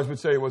mean, otherwise we'd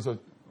say it was a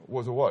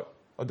what?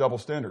 A double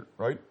standard,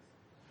 right?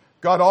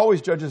 God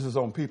always judges his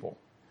own people.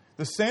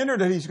 The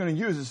standard that he's going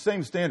to use is the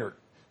same standard.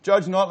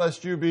 Judge not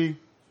lest you be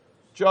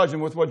judged,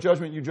 and with what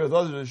judgment you judge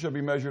others, it shall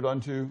be measured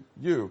unto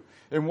you.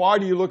 And why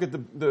do you look at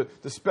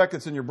the speck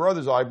that's in your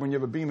brother's eye when you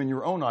have a beam in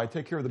your own eye?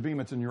 Take care of the beam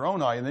that's in your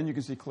own eye, and then you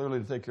can see clearly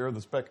to take care of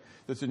the speck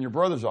that's in your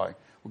brother's eye.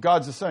 Well,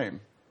 God's the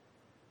same.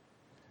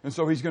 And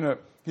so he's going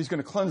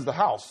to cleanse the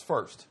house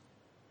first.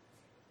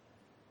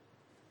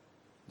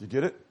 You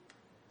get it?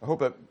 I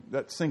hope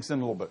that sinks in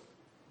a little bit.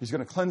 He's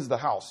going to cleanse the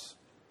house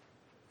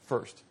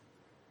first.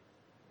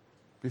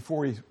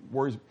 Before he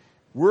worries.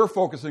 We're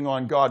focusing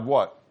on God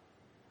what?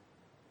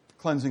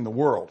 Cleansing the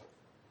world.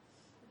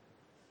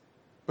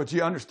 But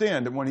you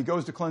understand that when he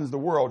goes to cleanse the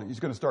world, he's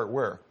going to start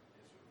where?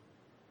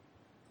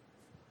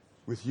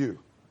 With you.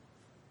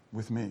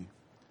 With me.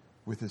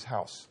 With his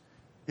house.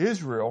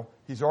 Israel,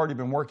 he's already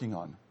been working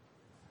on.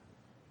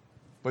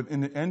 But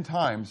in the end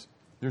times,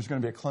 there's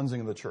going to be a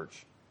cleansing of the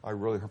church. I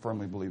really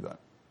firmly believe that.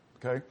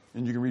 Okay?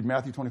 And you can read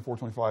Matthew 24,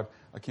 25.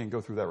 I can't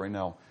go through that right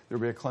now. There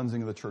will be a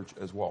cleansing of the church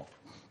as well.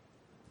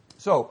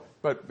 So,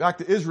 but back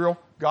to Israel,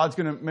 God's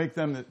going to make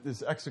them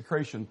this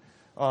execration.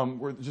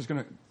 We're just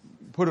going to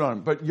put it on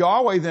them. But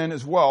Yahweh then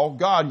as well,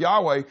 God,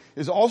 Yahweh,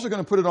 is also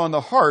going to put it on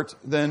the heart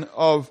then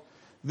of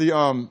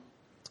the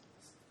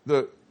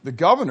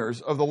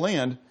governors of the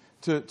land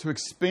to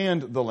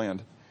expand the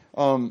land.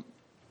 And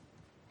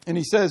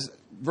he says,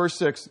 verse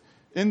 6,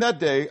 in that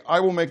day I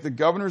will make the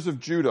governors of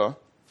Judah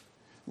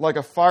like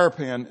a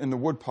firepan in the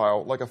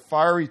woodpile, like a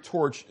fiery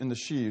torch in the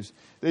sheaves.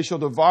 They shall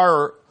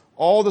devour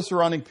all the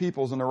surrounding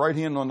peoples on the right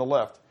hand and on the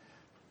left.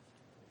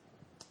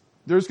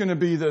 There's going to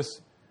be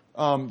this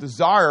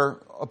desire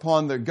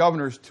upon the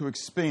governors to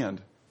expand.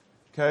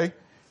 Okay?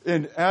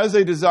 And as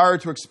they desire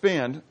to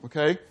expand,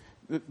 okay,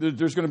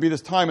 there's going to be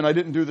this time, and I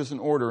didn't do this in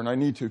order, and I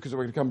need to, because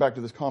we're going to come back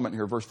to this comment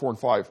here, verse 4 and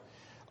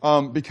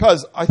 5.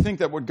 Because I think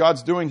that what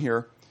God's doing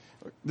here,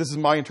 this is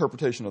my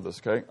interpretation of this,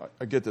 okay?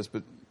 I get this,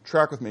 but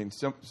track with me and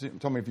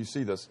tell me if you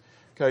see this,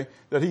 okay?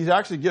 That he's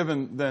actually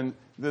given then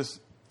this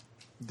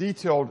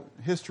detailed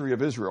history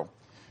of Israel.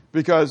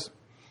 Because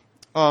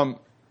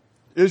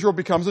Israel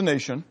becomes a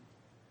nation.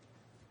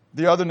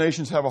 The other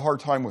nations have a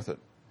hard time with it.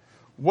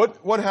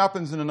 What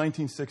happens in the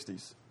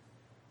 1960s?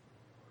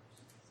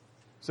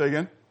 Say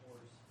again?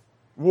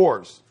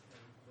 Wars.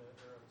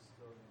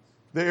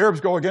 The Arabs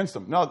go against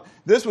them. Now,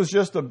 this was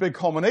just a big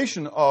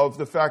culmination of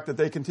the fact that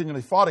they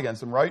continually fought against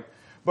them, right?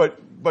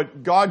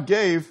 But God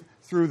gave,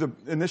 through the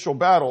initial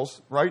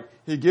battles, right?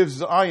 He gives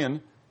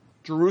Zion,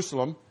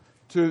 Jerusalem,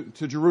 to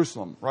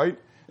Jerusalem, right?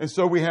 And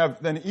so we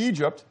have then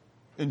Egypt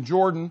and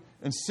Jordan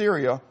and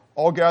Syria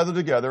all gathered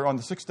together on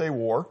the 6-day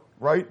war,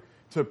 right?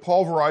 To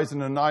pulverize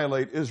and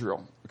annihilate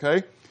Israel,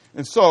 okay?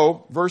 And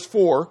so, verse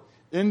 4,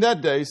 in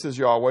that day, says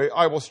Yahweh,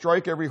 I will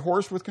strike every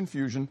horse with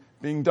confusion,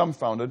 being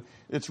dumbfounded,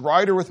 its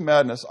rider with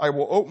madness. I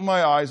will open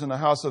my eyes in the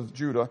house of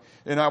Judah,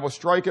 and I will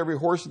strike every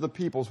horse of the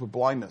peoples with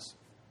blindness.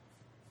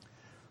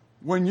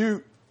 When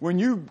you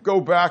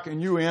go back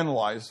and you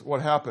analyze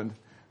what happened,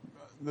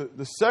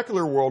 the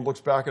secular world looks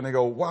back and they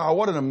go, wow,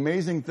 what an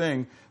amazing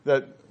thing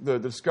that the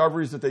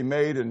discoveries that they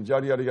made and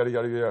yada, yada, yada,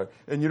 yada, yada.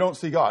 And you don't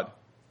see God.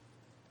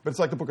 But it's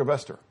like the book of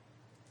Esther.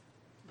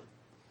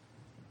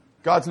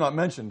 God's not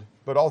mentioned,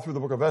 but all through the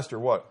book of Esther,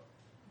 what?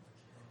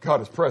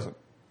 God is present.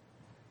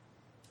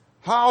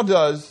 How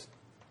does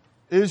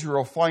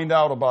Israel find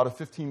out about a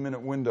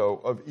 15-minute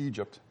window of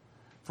Egypt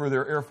for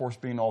their Air Force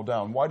being all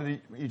down. Why did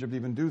Egypt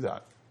even do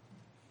that?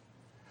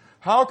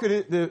 How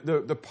could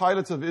the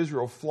pilots of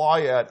Israel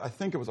fly at, I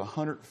think it was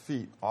 100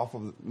 feet off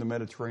of the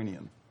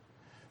Mediterranean?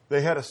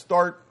 They had to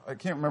start, I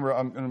can't remember,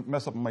 I'm going to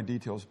mess up on my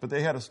details, but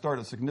they had to start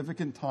a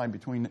significant time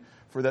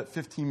for that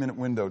 15-minute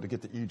window to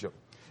get to Egypt.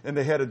 And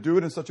they had to do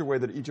it in such a way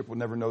that Egypt would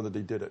never know that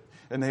they did it.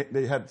 And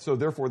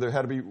therefore they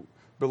had to be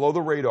below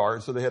the radar,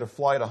 so they had to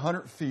fly at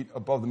 100 feet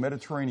above the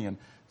Mediterranean.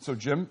 So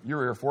Jim,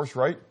 you're Air Force,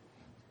 right?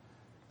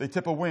 They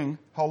tip a wing.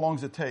 How long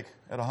does it take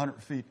at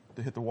 100 feet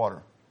to hit the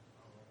water?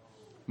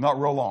 Not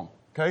real long,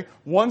 okay?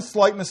 One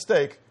slight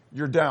mistake,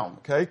 you're down,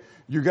 okay?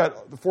 You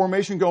got the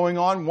formation going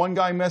on. One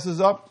guy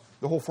messes up,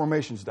 the whole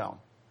formation's down.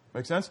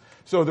 Make sense?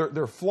 So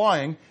they're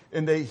flying,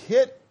 and they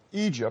hit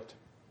Egypt,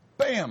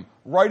 bam,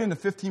 right in the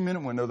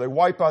 15-minute window. They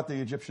wipe out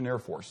the Egyptian Air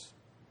Force.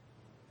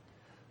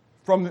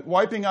 From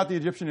wiping out the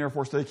Egyptian Air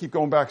Force, they keep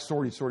going back,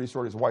 sorties,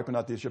 wiping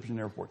out the Egyptian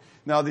Air Force.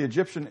 Now, the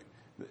Egyptian,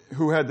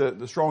 who had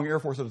the strong Air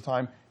Force at the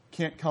time,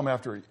 can't come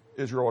after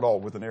Israel at all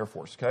with an Air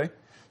Force, okay?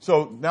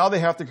 So now they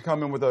have to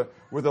come in with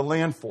a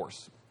land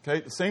force, okay?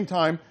 At the same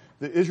time,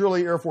 the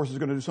Israeli Air Force is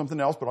going to do something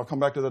else, but I'll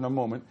come back to that in a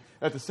moment.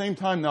 At the same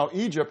time, now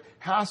Egypt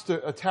has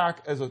to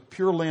attack as a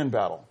pure land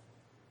battle.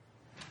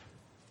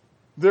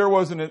 There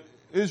was an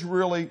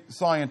Israeli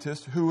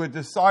scientist who had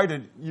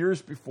decided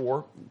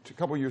a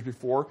couple years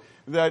before,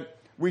 that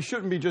we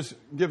shouldn't be just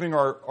giving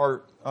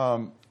our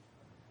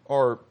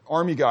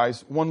army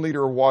guys 1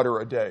 liter of water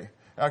a day.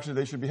 Actually,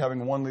 they should be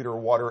having 1 liter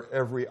of water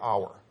every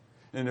hour.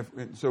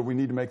 So we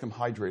need to make them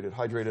hydrated.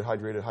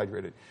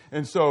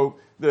 And so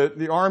the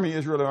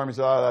Israeli army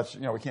says,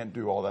 we can't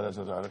do all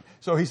that.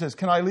 So he says,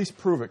 can I at least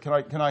prove it?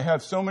 Can I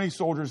have so many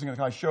soldiers and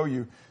can I show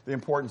you the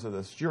importance of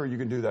this? Sure, you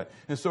can do that.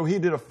 And so he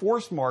did a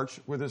forced march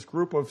with this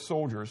group of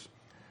soldiers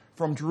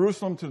from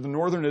Jerusalem to the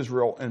northern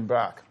Israel and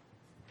back.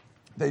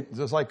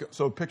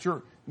 So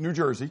picture New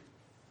Jersey.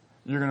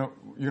 You're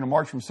gonna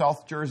march from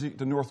South Jersey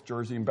to North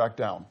Jersey and back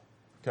down.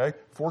 Okay?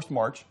 Forced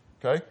march.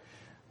 Okay?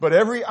 But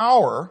every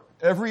hour,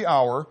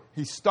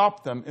 he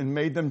stopped them and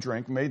made them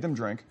drink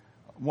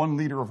 1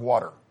 liter of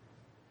water.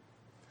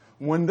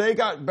 When they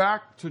got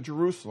back to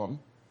Jerusalem,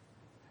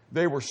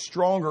 they were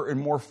stronger and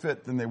more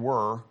fit than they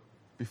were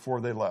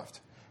before they left.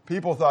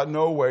 People thought,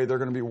 no way, they're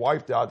going to be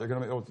wiped out. They're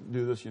going to be able to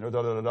do this,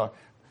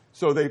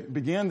 So they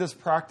began this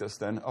practice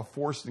then of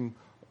forcing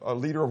a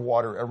liter of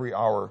water every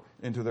hour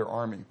into their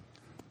army.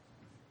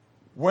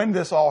 When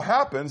this all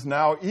happens,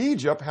 now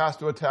Egypt has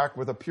to attack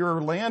with a pure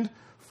land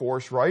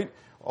force, right?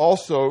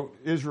 Also,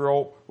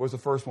 Israel was the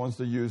first ones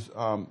to use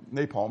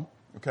napalm,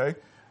 okay?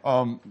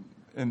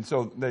 And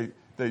so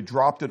they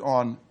dropped it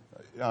on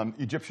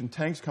Egyptian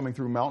tanks coming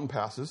through mountain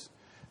passes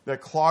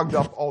that clogged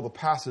up all the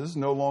passes.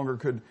 No longer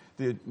could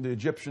the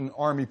Egyptian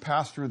army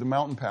pass through the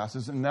mountain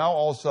passes. And now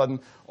all of a sudden,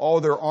 all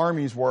their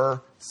armies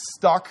were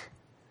stuck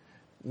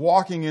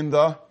walking in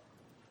the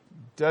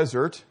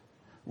desert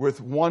with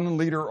 1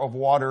 liter of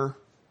water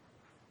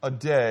a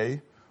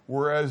day,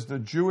 whereas the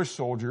Jewish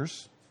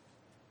soldiers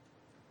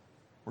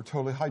were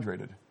totally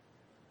hydrated.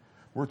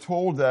 We're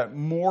told that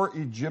more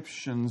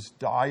Egyptians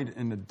died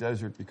in the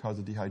desert because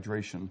of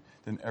dehydration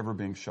than ever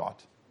being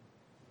shot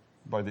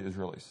by the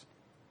Israelis.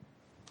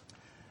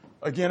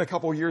 Again, a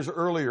couple of years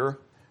earlier,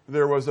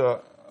 there was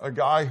a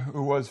guy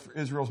who was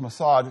Israel's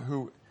Mossad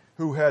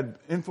who had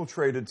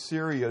infiltrated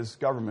Syria's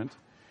government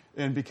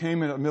and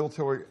became a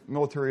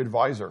military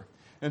advisor.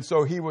 And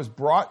so he was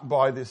brought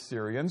by the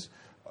Syrians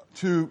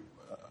to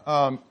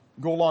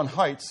Golan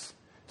Heights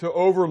to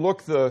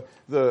overlook the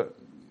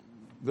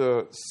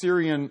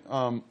Syrian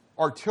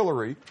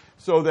artillery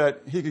so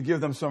that he could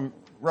give them some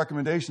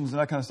recommendations and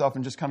that kind of stuff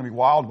and just kind of be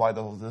wowed by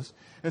all this.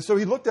 And so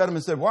he looked at him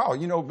and said, wow,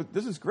 but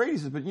this is great. He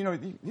said, but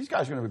these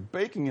guys are going to be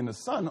baking in the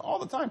sun all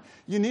the time.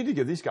 You need to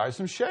give these guys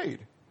some shade.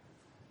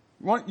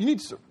 You need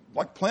to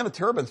plant a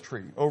terebinth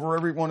tree over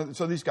every one of them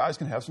so these guys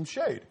can have some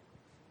shade.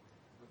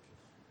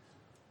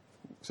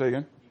 Say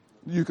again?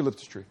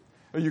 Eucalyptus tree.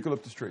 A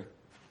eucalyptus tree.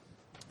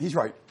 He's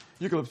right.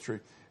 Eucalyptus tree.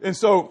 And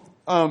so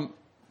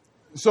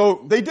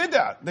they did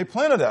that. They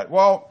planted that.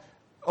 Well,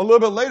 a little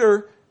bit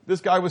later,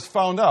 this guy was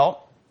found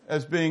out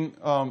as being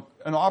an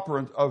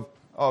operant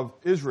of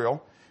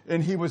Israel,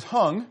 and he was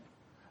hung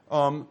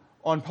on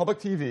public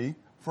TV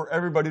for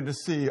everybody to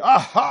see. Ah,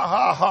 ha,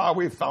 ha, ha,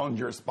 we found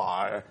your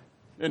spy,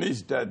 and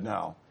he's dead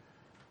now.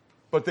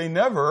 But they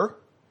never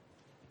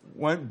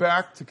went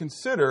back to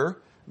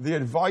consider the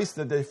advice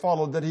that they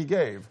followed that he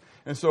gave.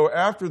 And so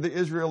after the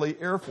Israeli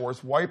Air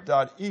Force wiped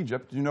out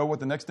Egypt, do you know what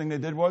the next thing they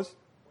did was?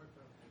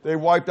 They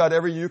wiped out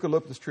every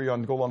eucalyptus tree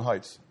on Golan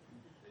Heights.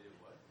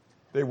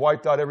 They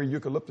wiped out every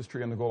eucalyptus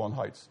tree on the Golan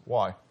Heights.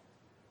 Why?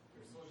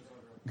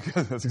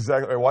 That's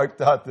exactly. They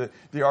wiped out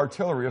the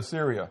artillery of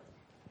Syria.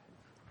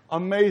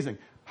 Amazing.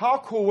 How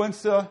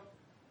coincidental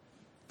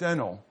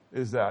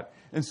is that?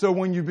 And so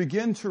when you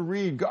begin to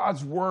read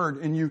God's word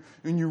and you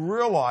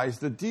realize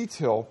the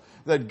detail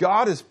that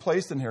God has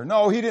placed in here.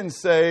 No, he didn't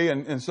say,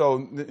 and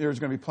so there's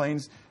going to be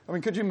planes. I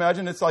mean, could you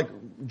imagine? It's like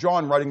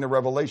John writing the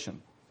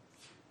Revelation.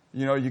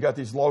 You know, you got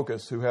these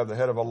locusts who have the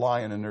head of a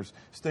lion, and there's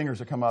stingers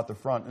that come out the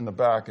front and the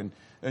back, and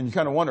you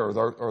kind of wonder,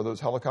 are those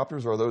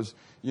helicopters, or are those,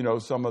 you know,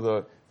 some of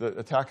the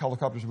attack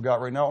helicopters we've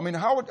got right now? I mean,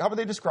 how would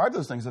they describe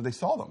those things if they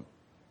saw them?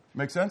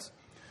 Make sense?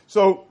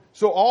 So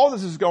all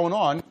this is going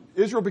on.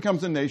 Israel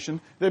becomes a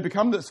nation. They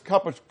become this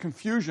cup of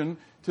confusion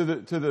to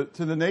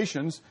the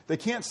nations. They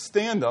can't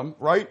stand them,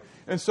 right?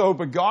 And so,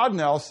 but God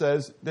now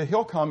says that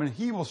He'll come and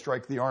He will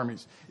strike the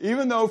armies.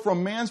 Even though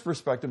from man's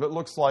perspective it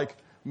looks like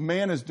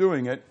man is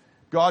doing it,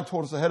 God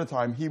told us ahead of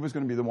time He was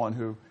going to be the one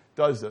who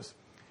does this.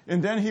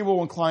 And then He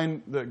will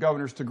incline the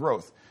governors to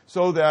growth.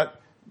 So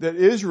that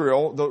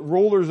Israel, the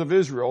rulers of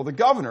Israel, the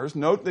governors,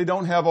 note they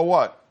don't have a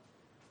what?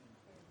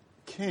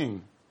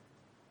 King.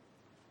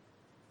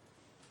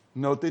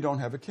 Note they don't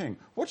have a king.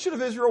 What should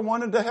have Israel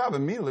wanted to have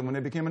immediately when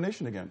they became a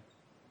nation again?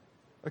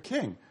 A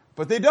king.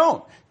 But they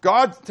don't.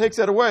 God takes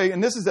that away,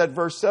 and this is that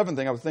verse 7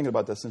 thing. I was thinking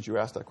about that since you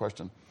asked that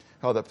question,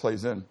 how that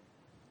plays in.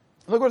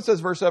 Look what it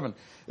says, verse 7.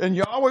 And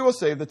Yahweh will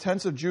save the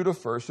tents of Judah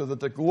first, so that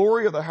the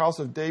glory of the house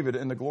of David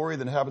and the glory of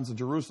the inhabitants of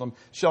Jerusalem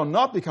shall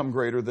not become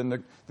greater than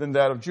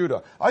that of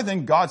Judah. I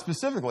think God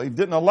specifically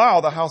didn't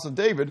allow the house of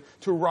David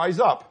to rise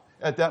up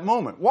at that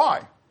moment.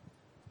 Why?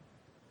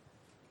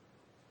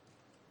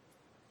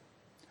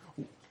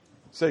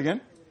 Say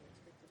again?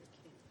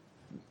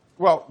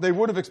 Well, they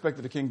would have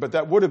expected a king, but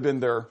that would have been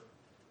their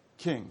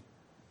king.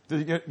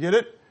 Did you get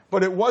it?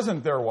 But it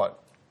wasn't their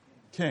what?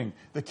 King.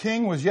 The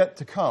king was yet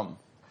to come.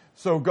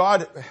 So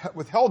God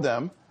withheld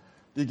them,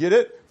 do you get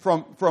it?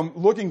 From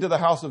looking to the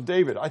house of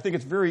David. I think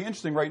it's very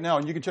interesting right now,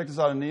 and you can check this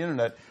out on the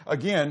internet.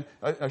 Again,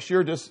 I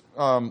shared this,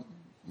 I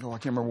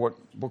can't remember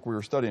what book we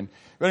were studying.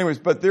 But anyways,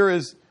 but there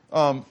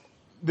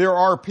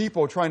are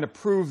people trying to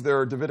prove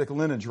their Davidic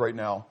lineage right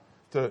now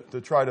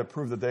to try to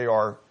prove that they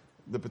are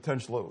the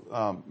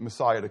potential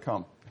Messiah to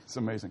come. It's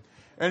amazing.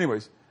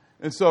 Anyways,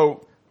 and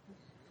so,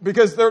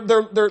 because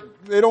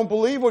they don't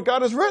believe what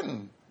God has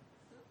written.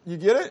 You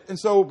get it? And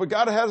so, but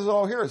God has it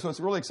all here, so it's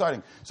really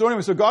exciting. So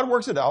anyway, so God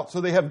works it out, so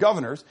they have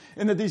governors,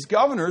 and that these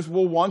governors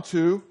will want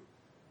to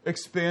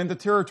expand the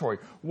territory.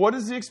 What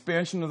does the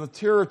expansion of the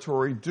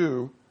territory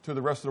do to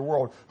the rest of the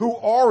world, who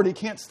already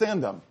can't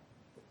stand them?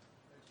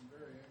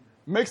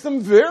 Makes them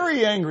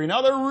very angry.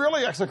 Now they're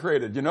really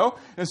execrated, you know?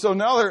 And so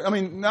now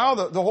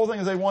the whole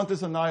thing is they want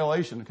this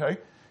annihilation, okay?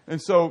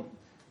 And so,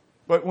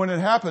 but when it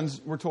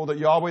happens, we're told that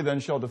Yahweh then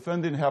shall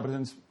defend the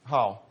inhabitants,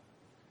 how?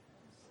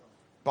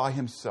 By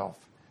Himself.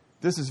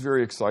 This is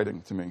very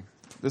exciting to me.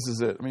 This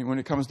is it. I mean, when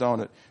it comes down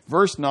to it.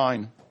 Verse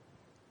 9,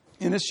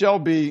 and it shall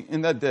be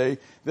in that day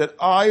that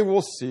I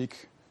will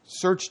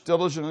search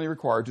diligently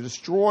required, to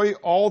destroy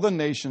all the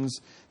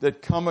nations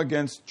that come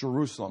against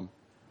Jerusalem.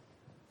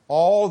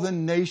 All the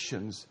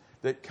nations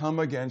that come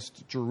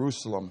against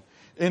Jerusalem.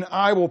 And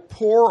I will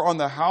pour on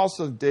the house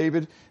of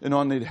David and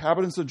on the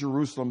inhabitants of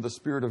Jerusalem the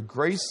spirit of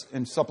grace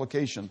and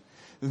supplication.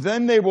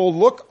 Then they will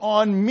look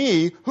on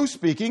me. Who's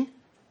speaking?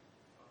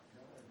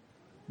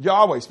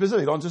 Yahweh.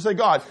 Specifically. Don't just say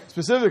God.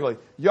 Specifically,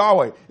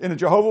 Yahweh. In the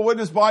Jehovah's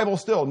Witness Bible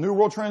still, New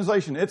World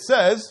Translation, it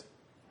says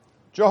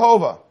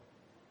Jehovah.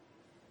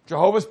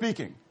 Jehovah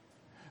speaking.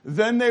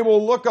 Then they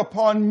will look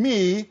upon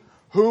me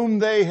whom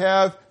they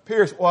have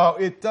pierced. Well,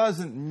 it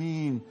doesn't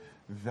mean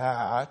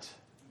that.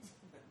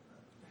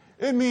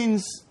 It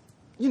means,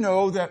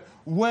 that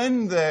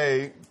when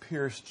they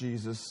pierced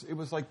Jesus, it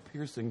was like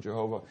piercing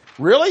Jehovah.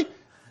 Really?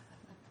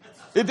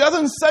 It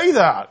doesn't say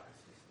that.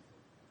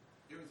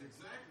 It was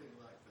exactly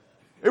like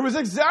that. It was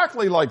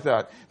exactly like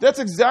that. That's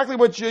exactly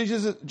what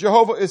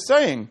Jehovah is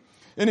saying.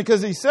 And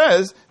because He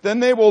says, then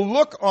they will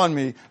look on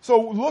me. So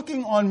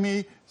looking on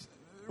me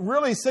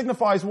really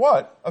signifies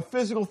what? A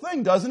physical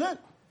thing, doesn't it?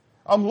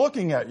 I'm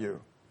looking at you.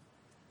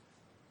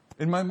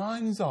 In my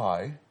mind's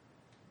eye,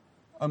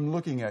 I'm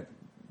looking at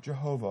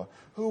Jehovah,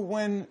 who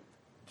when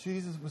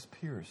Jesus was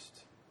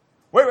pierced.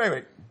 Wait.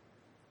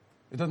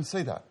 It doesn't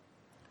say that.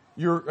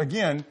 You're,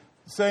 again,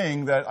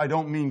 saying that I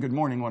don't mean good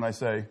morning when I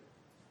say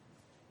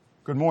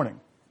good morning.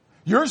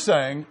 You're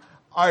saying,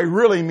 I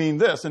really mean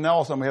this, and now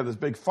all of a sudden we have this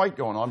big fight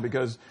going on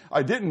because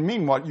I didn't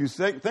mean what you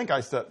think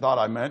I thought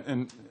I meant.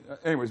 And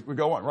anyways, we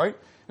go on, right?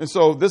 And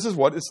so this is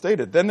what is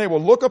stated. Then they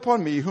will look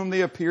upon me whom they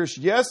have pierced.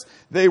 Yes,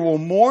 they will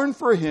mourn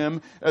for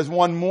him as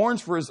one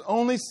mourns for his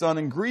only son,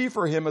 and grieve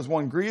for him as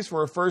one grieves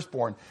for a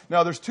firstborn.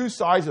 Now, there's two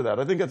sides of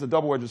that. I think that's a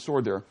double-edged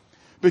sword there.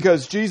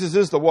 Because Jesus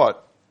is the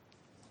what?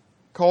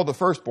 Called the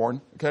firstborn.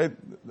 Okay?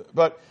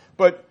 But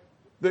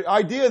the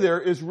idea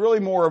there is really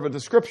more of a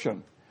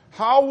description.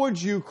 How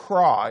would you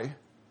cry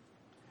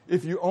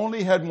if you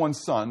only had one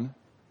son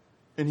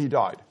and he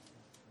died?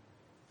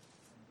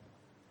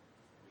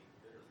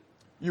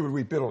 You would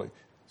weep bitterly.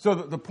 So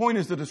the point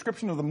is, the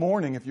description of the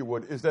mourning, if you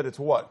would, is that it's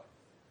what?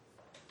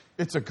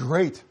 It's a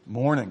great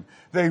mourning.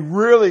 They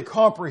really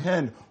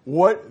comprehend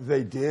what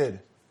they did.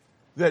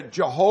 That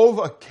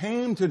Jehovah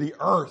came to the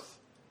earth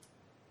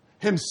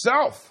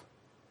Himself.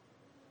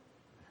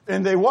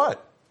 And they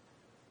what?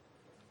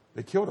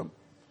 They killed Him.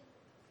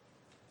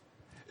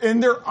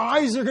 And their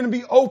eyes are going to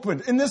be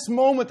opened. In this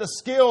moment, the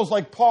scales,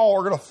 like Paul,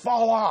 are going to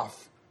fall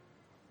off.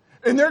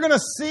 And they're going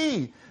to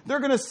see They're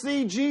going to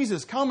see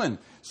Jesus coming.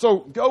 So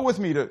go with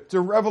me to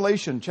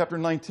Revelation chapter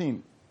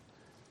 19.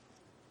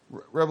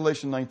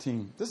 Revelation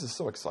 19. This is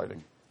so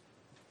exciting.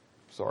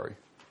 Sorry.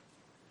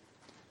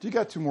 Do you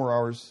got 2 more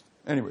hours?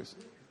 Anyways.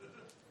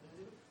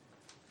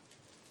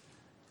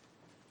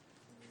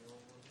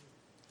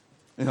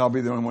 And I'll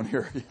be the only one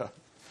here. Yeah.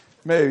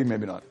 Maybe,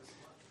 maybe not.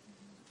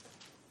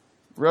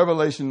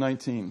 Revelation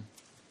 19.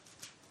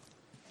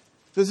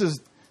 This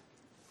is,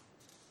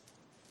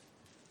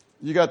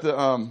 you got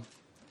the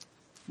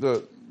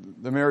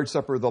marriage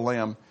supper of the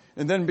Lamb.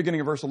 And then beginning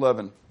of verse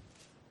 11.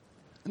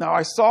 Now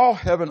I saw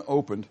heaven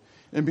opened,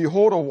 and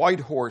behold a white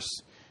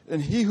horse,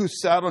 and he who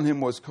sat on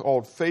him was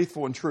called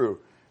Faithful and True.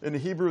 In the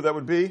Hebrew that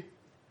would be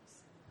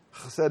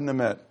Chesed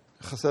Nemet.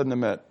 Chesed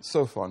Nemet.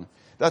 So fun.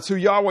 That's who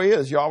Yahweh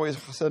is. Yahweh is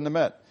Chesed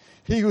Nemet.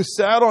 He who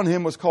sat on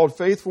him was called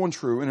Faithful and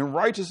True, and in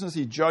righteousness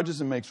he judges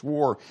and makes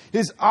war.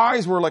 His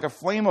eyes were like a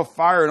flame of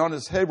fire, and on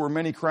his head were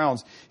many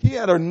crowns. He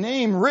had a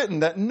name written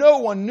that no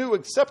one knew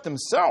except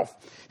himself.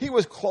 He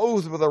was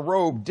clothed with a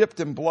robe dipped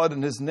in blood,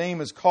 and his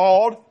name is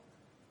called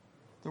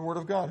the Word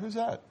of God. Who's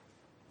that?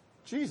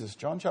 Jesus.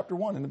 John chapter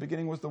 1. In the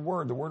beginning was the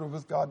Word. The Word was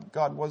with God.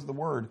 God was the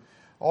Word.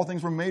 All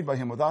things were made by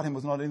him. Without him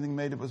was not anything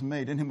made that was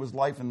made. In him was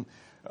life, and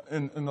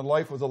the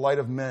life was the light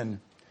of men.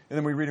 And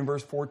then we read in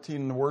verse 14,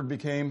 and the Word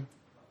became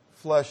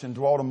flesh and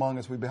dwelt among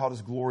us. We beheld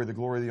his glory, the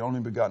glory of the only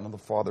begotten of the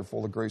Father,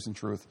 full of grace and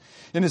truth.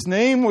 And his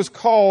name was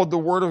called the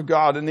Word of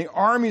God. And the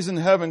armies in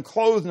heaven,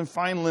 clothed in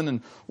fine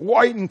linen,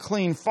 white and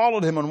clean,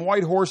 followed him on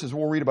white horses.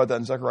 We'll read about that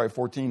in Zechariah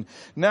 14.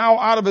 Now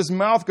out of his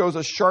mouth goes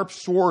a sharp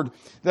sword,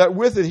 that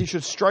with it he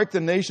should strike the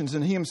nations,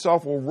 and he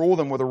himself will rule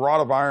them with a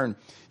rod of iron.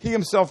 He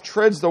himself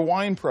treads the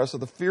winepress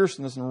of the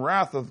fierceness and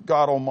wrath of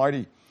God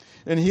Almighty.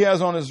 And he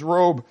has on his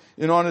robe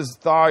and on his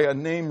thigh a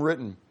name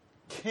written,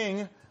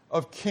 King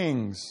of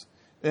Kings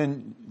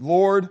and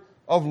Lord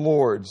of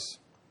Lords.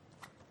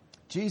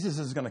 Jesus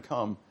is going to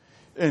come.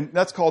 And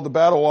that's called the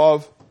Battle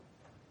of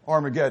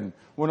Armageddon.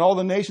 When all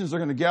the nations are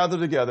going to gather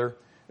together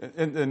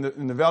in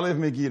the Valley of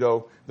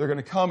Megiddo, they're going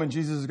to come, and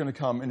Jesus is going to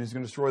come, and he's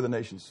going to destroy the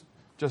nations,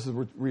 just as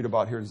we read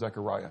about here in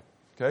Zechariah.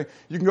 Okay?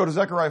 You can go to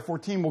Zechariah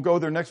 14. We'll go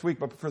there next week,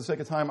 but for the sake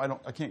of time,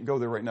 I can't go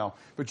there right now.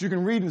 But you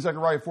can read in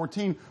Zechariah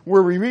 14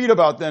 where we read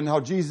about then how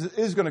Jesus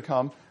is going to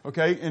come,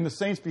 okay, and the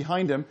saints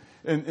behind him,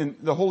 and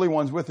the holy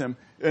ones with him,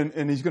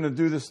 and he's going to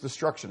do this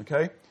destruction,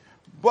 okay?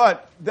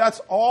 But that's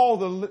all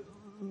the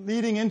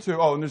leading into,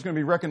 and there's going to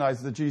be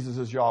recognized that Jesus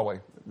is Yahweh.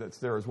 That's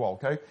there as well,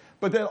 okay?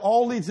 But that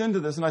all leads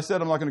into this, and I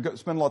said I'm not going to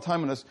spend a lot of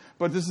time on this,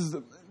 but this is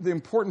the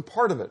important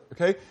part of it,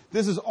 okay?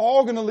 This is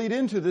all going to lead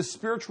into this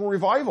spiritual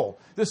revival,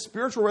 this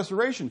spiritual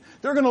restoration.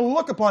 They're going to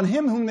look upon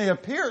him whom they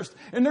have pierced,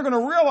 and they're going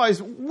to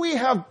realize we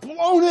have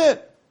blown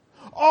it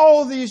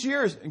all these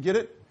years. And get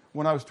it?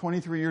 When I was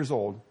 23 years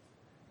old,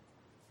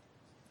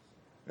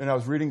 and I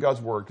was reading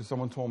God's Word, because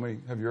someone told me,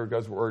 have you read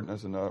God's Word? And I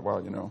said,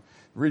 well,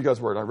 read God's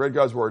Word. And I read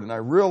God's Word, and I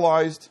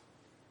realized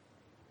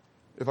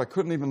if I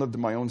couldn't even live to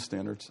my own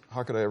standards,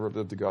 how could I ever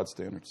live to God's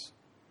standards?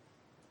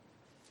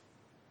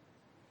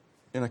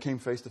 And I came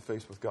face to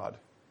face with God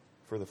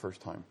for the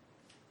first time.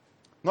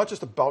 Not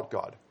just about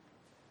God,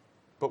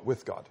 but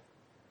with God.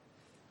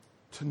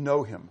 To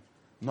know him,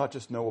 not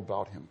just know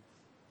about him.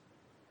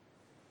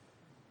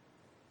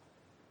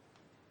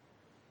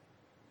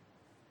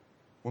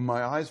 When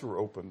my eyes were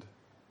opened,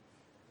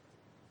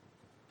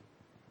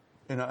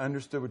 and I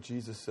understood what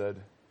Jesus said,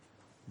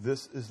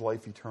 this is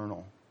life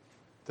eternal,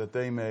 that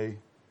they may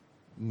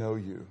know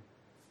you,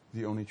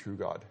 the only true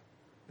God,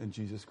 and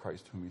Jesus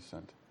Christ whom he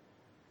sent.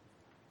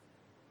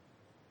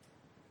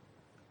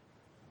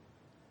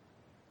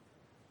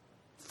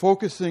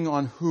 Focusing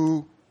on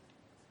who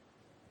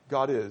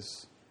God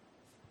is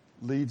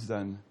leads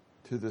then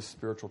to this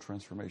spiritual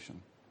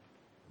transformation.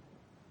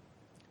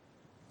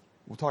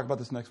 We'll talk about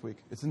this next week.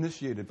 It's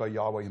initiated by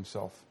Yahweh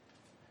himself.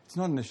 It's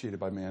not initiated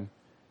by man.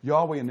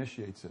 Yahweh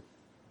initiates it.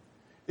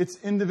 It's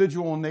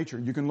individual in nature.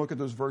 You can look at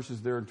those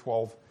verses there in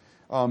 12.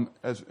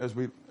 As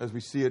we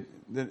see it,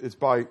 it's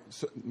by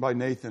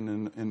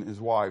Nathan and his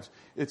wives.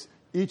 It's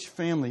each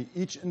family,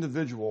 each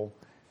individual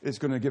is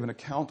going to give an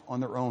account on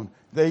their own.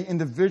 They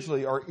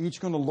individually are each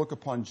going to look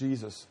upon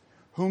Jesus,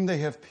 whom they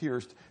have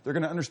pierced. They're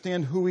going to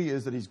understand who he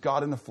is, that he's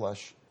God in the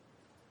flesh.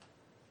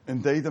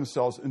 And they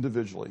themselves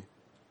individually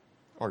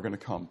are going to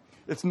come.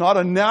 It's not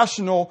a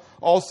national,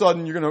 all of a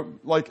sudden you're going to,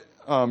 like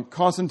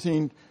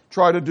Constantine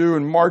tried to do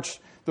and march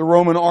the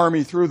Roman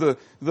army through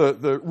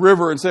the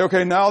river and say,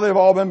 okay, now they've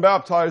all been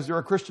baptized, they're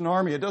a Christian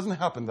army. It doesn't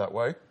happen that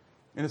way.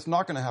 And it's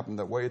not going to happen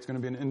that way. It's going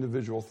to be an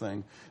individual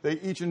thing. They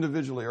each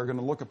individually are going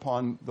to look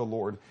upon the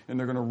Lord, and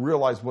they're going to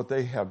realize what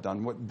they have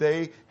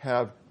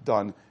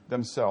done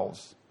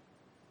themselves.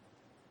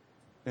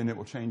 And it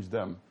will change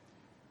them.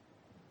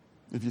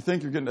 If you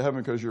think you're getting to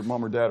heaven because your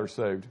mom or dad are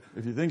saved,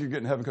 if you think you're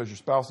getting to heaven because your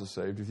spouse is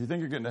saved, if you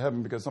think you're getting to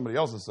heaven because somebody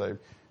else is saved,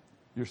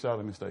 you're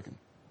sadly mistaken.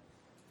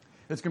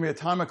 It's going to be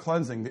a time of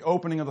cleansing, the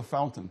opening of the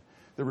fountain,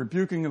 the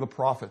rebuking of the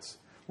prophets,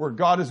 where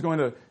God is going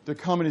to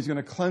come and he's going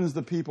to cleanse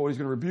the people. He's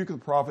going to rebuke the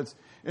prophets.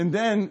 And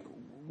then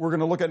we're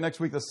going to look at next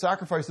week the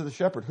sacrifice of the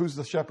shepherd. Who's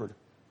the shepherd?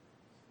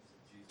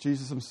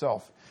 Jesus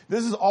himself.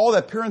 This is all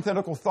that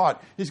parenthetical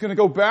thought. He's going to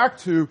go back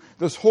to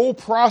this whole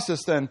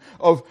process then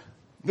of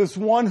this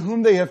one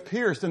whom they have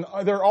pierced. And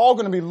they're all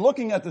going to be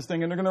looking at this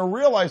thing and they're going to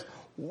realize,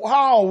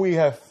 wow, we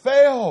have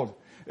failed.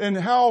 And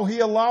how he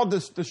allowed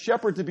the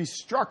shepherd to be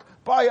struck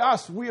by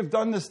us. We have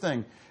done this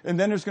thing. And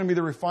then there's going to be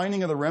the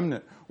refining of the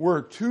remnant,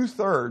 where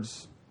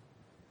 2/3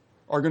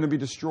 are going to be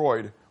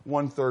destroyed,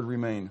 1/3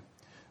 remain.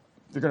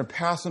 They're going to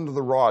pass under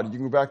the rod. You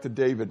can go back to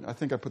David. I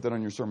think I put that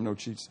on your sermon note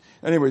sheets.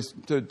 Anyways,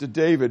 to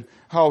David,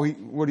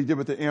 what he did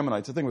with the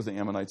Ammonites. I think it was the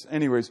Ammonites.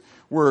 Anyways,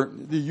 where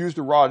they used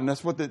a rod, and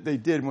that's what they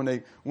did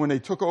when they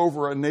took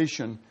over a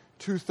nation.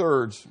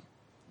 2/3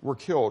 were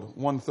killed.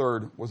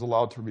 1/3 was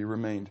allowed to be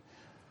remained.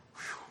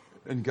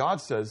 And God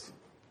says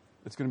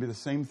it's going to be the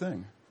same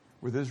thing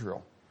with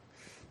Israel.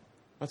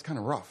 That's kind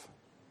of rough.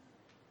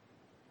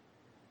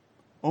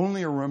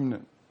 Only a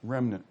remnant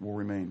will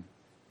remain.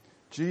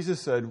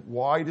 Jesus said,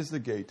 wide is the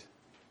gate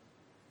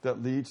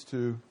that leads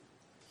to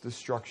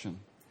destruction,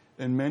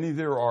 and many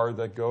there are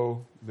that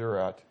go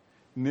thereat.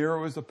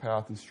 Narrow is the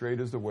path and straight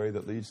is the way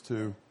that leads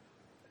to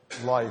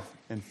life,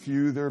 and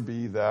few there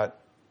be that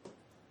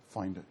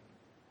find it.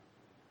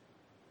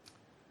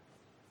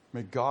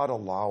 May God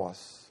allow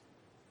us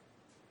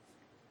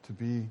to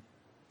be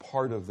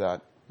part of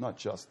that, not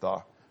just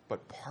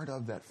but part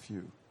of that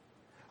few.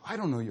 I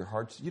don't know your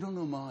hearts. You don't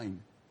know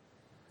mine.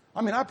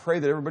 I mean, I pray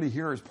that everybody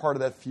here is part of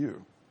that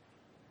few.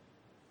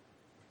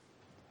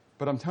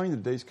 But I'm telling you,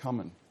 the day's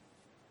coming,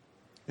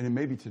 and it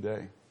may be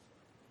today,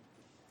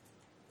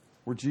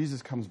 where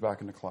Jesus comes back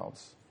in the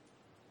clouds.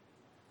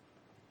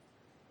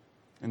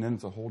 And then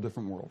it's a whole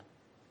different world.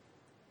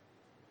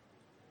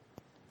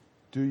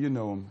 Do you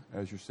know him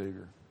as your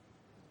Savior?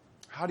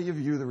 How do you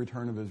view the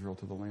return of Israel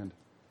to the land?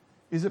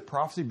 Is it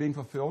prophecy being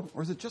fulfilled,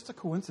 or is it just a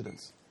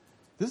coincidence?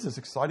 This is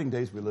exciting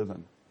days we live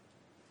in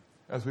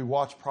as we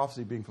watch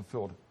prophecy being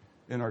fulfilled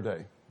in our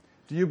day.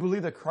 Do you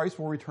believe that Christ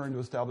will return to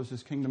establish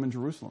his kingdom in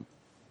Jerusalem?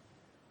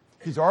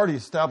 He's already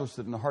established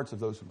it in the hearts of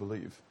those who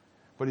believe,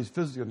 but he's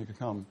physically going to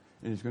come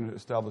and he's going to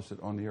establish it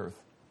on the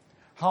earth.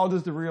 How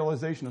does the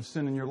realization of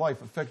sin in your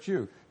life affect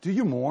you? Do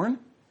you mourn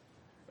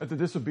at the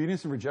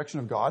disobedience and rejection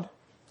of God?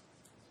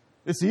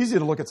 It's easy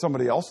to look at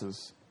somebody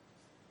else's,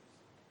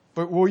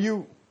 but will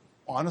you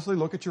honestly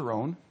look at your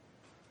own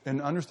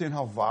and understand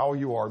how vile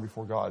you are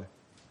before God?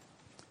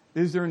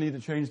 Is there a need to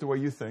change the way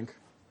you think?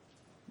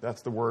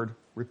 That's the word,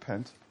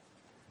 repent,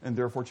 and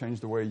therefore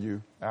change the way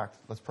you act.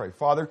 Let's pray.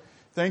 Father,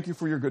 thank you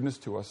for your goodness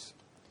to us.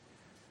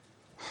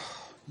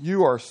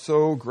 You are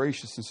so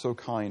gracious and so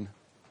kind.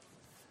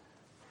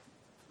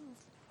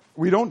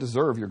 We don't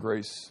deserve your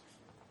grace.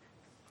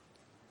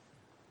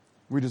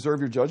 We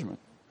deserve your judgment,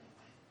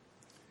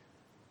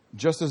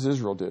 just as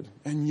Israel did.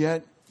 And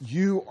yet,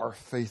 you are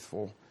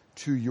faithful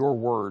to your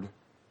word.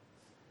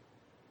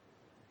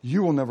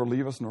 You will never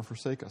leave us nor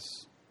forsake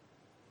us.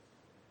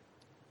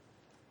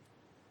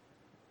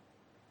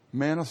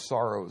 Man of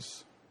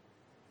sorrows,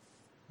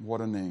 what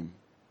a name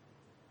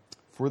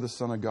for the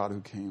Son of God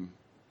who came.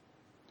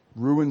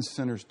 Ruined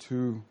sinners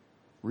to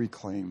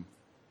reclaim.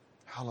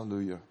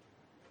 Hallelujah.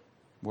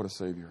 What a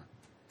Savior.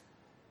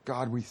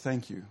 God, we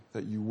thank you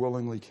that you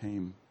willingly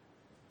came,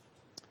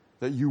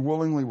 that you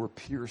willingly were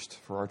pierced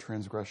for our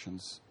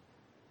transgressions,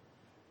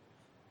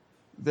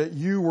 that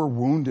you were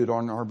wounded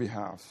on our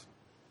behalf,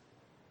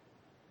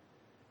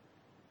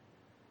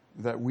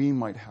 that we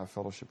might have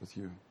fellowship with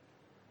you.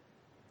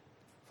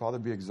 Father,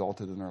 be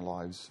exalted in our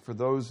lives. For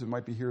those who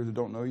might be here who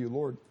don't know you,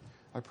 Lord,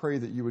 I pray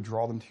that you would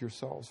draw them to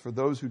yourselves. For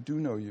those who do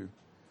know you,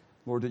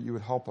 Lord, that you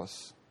would help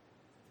us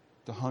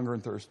to hunger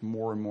and thirst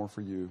more and more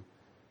for you,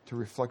 to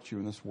reflect you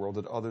in this world,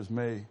 that others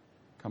may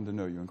come to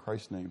know you. In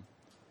Christ's name,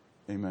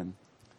 amen.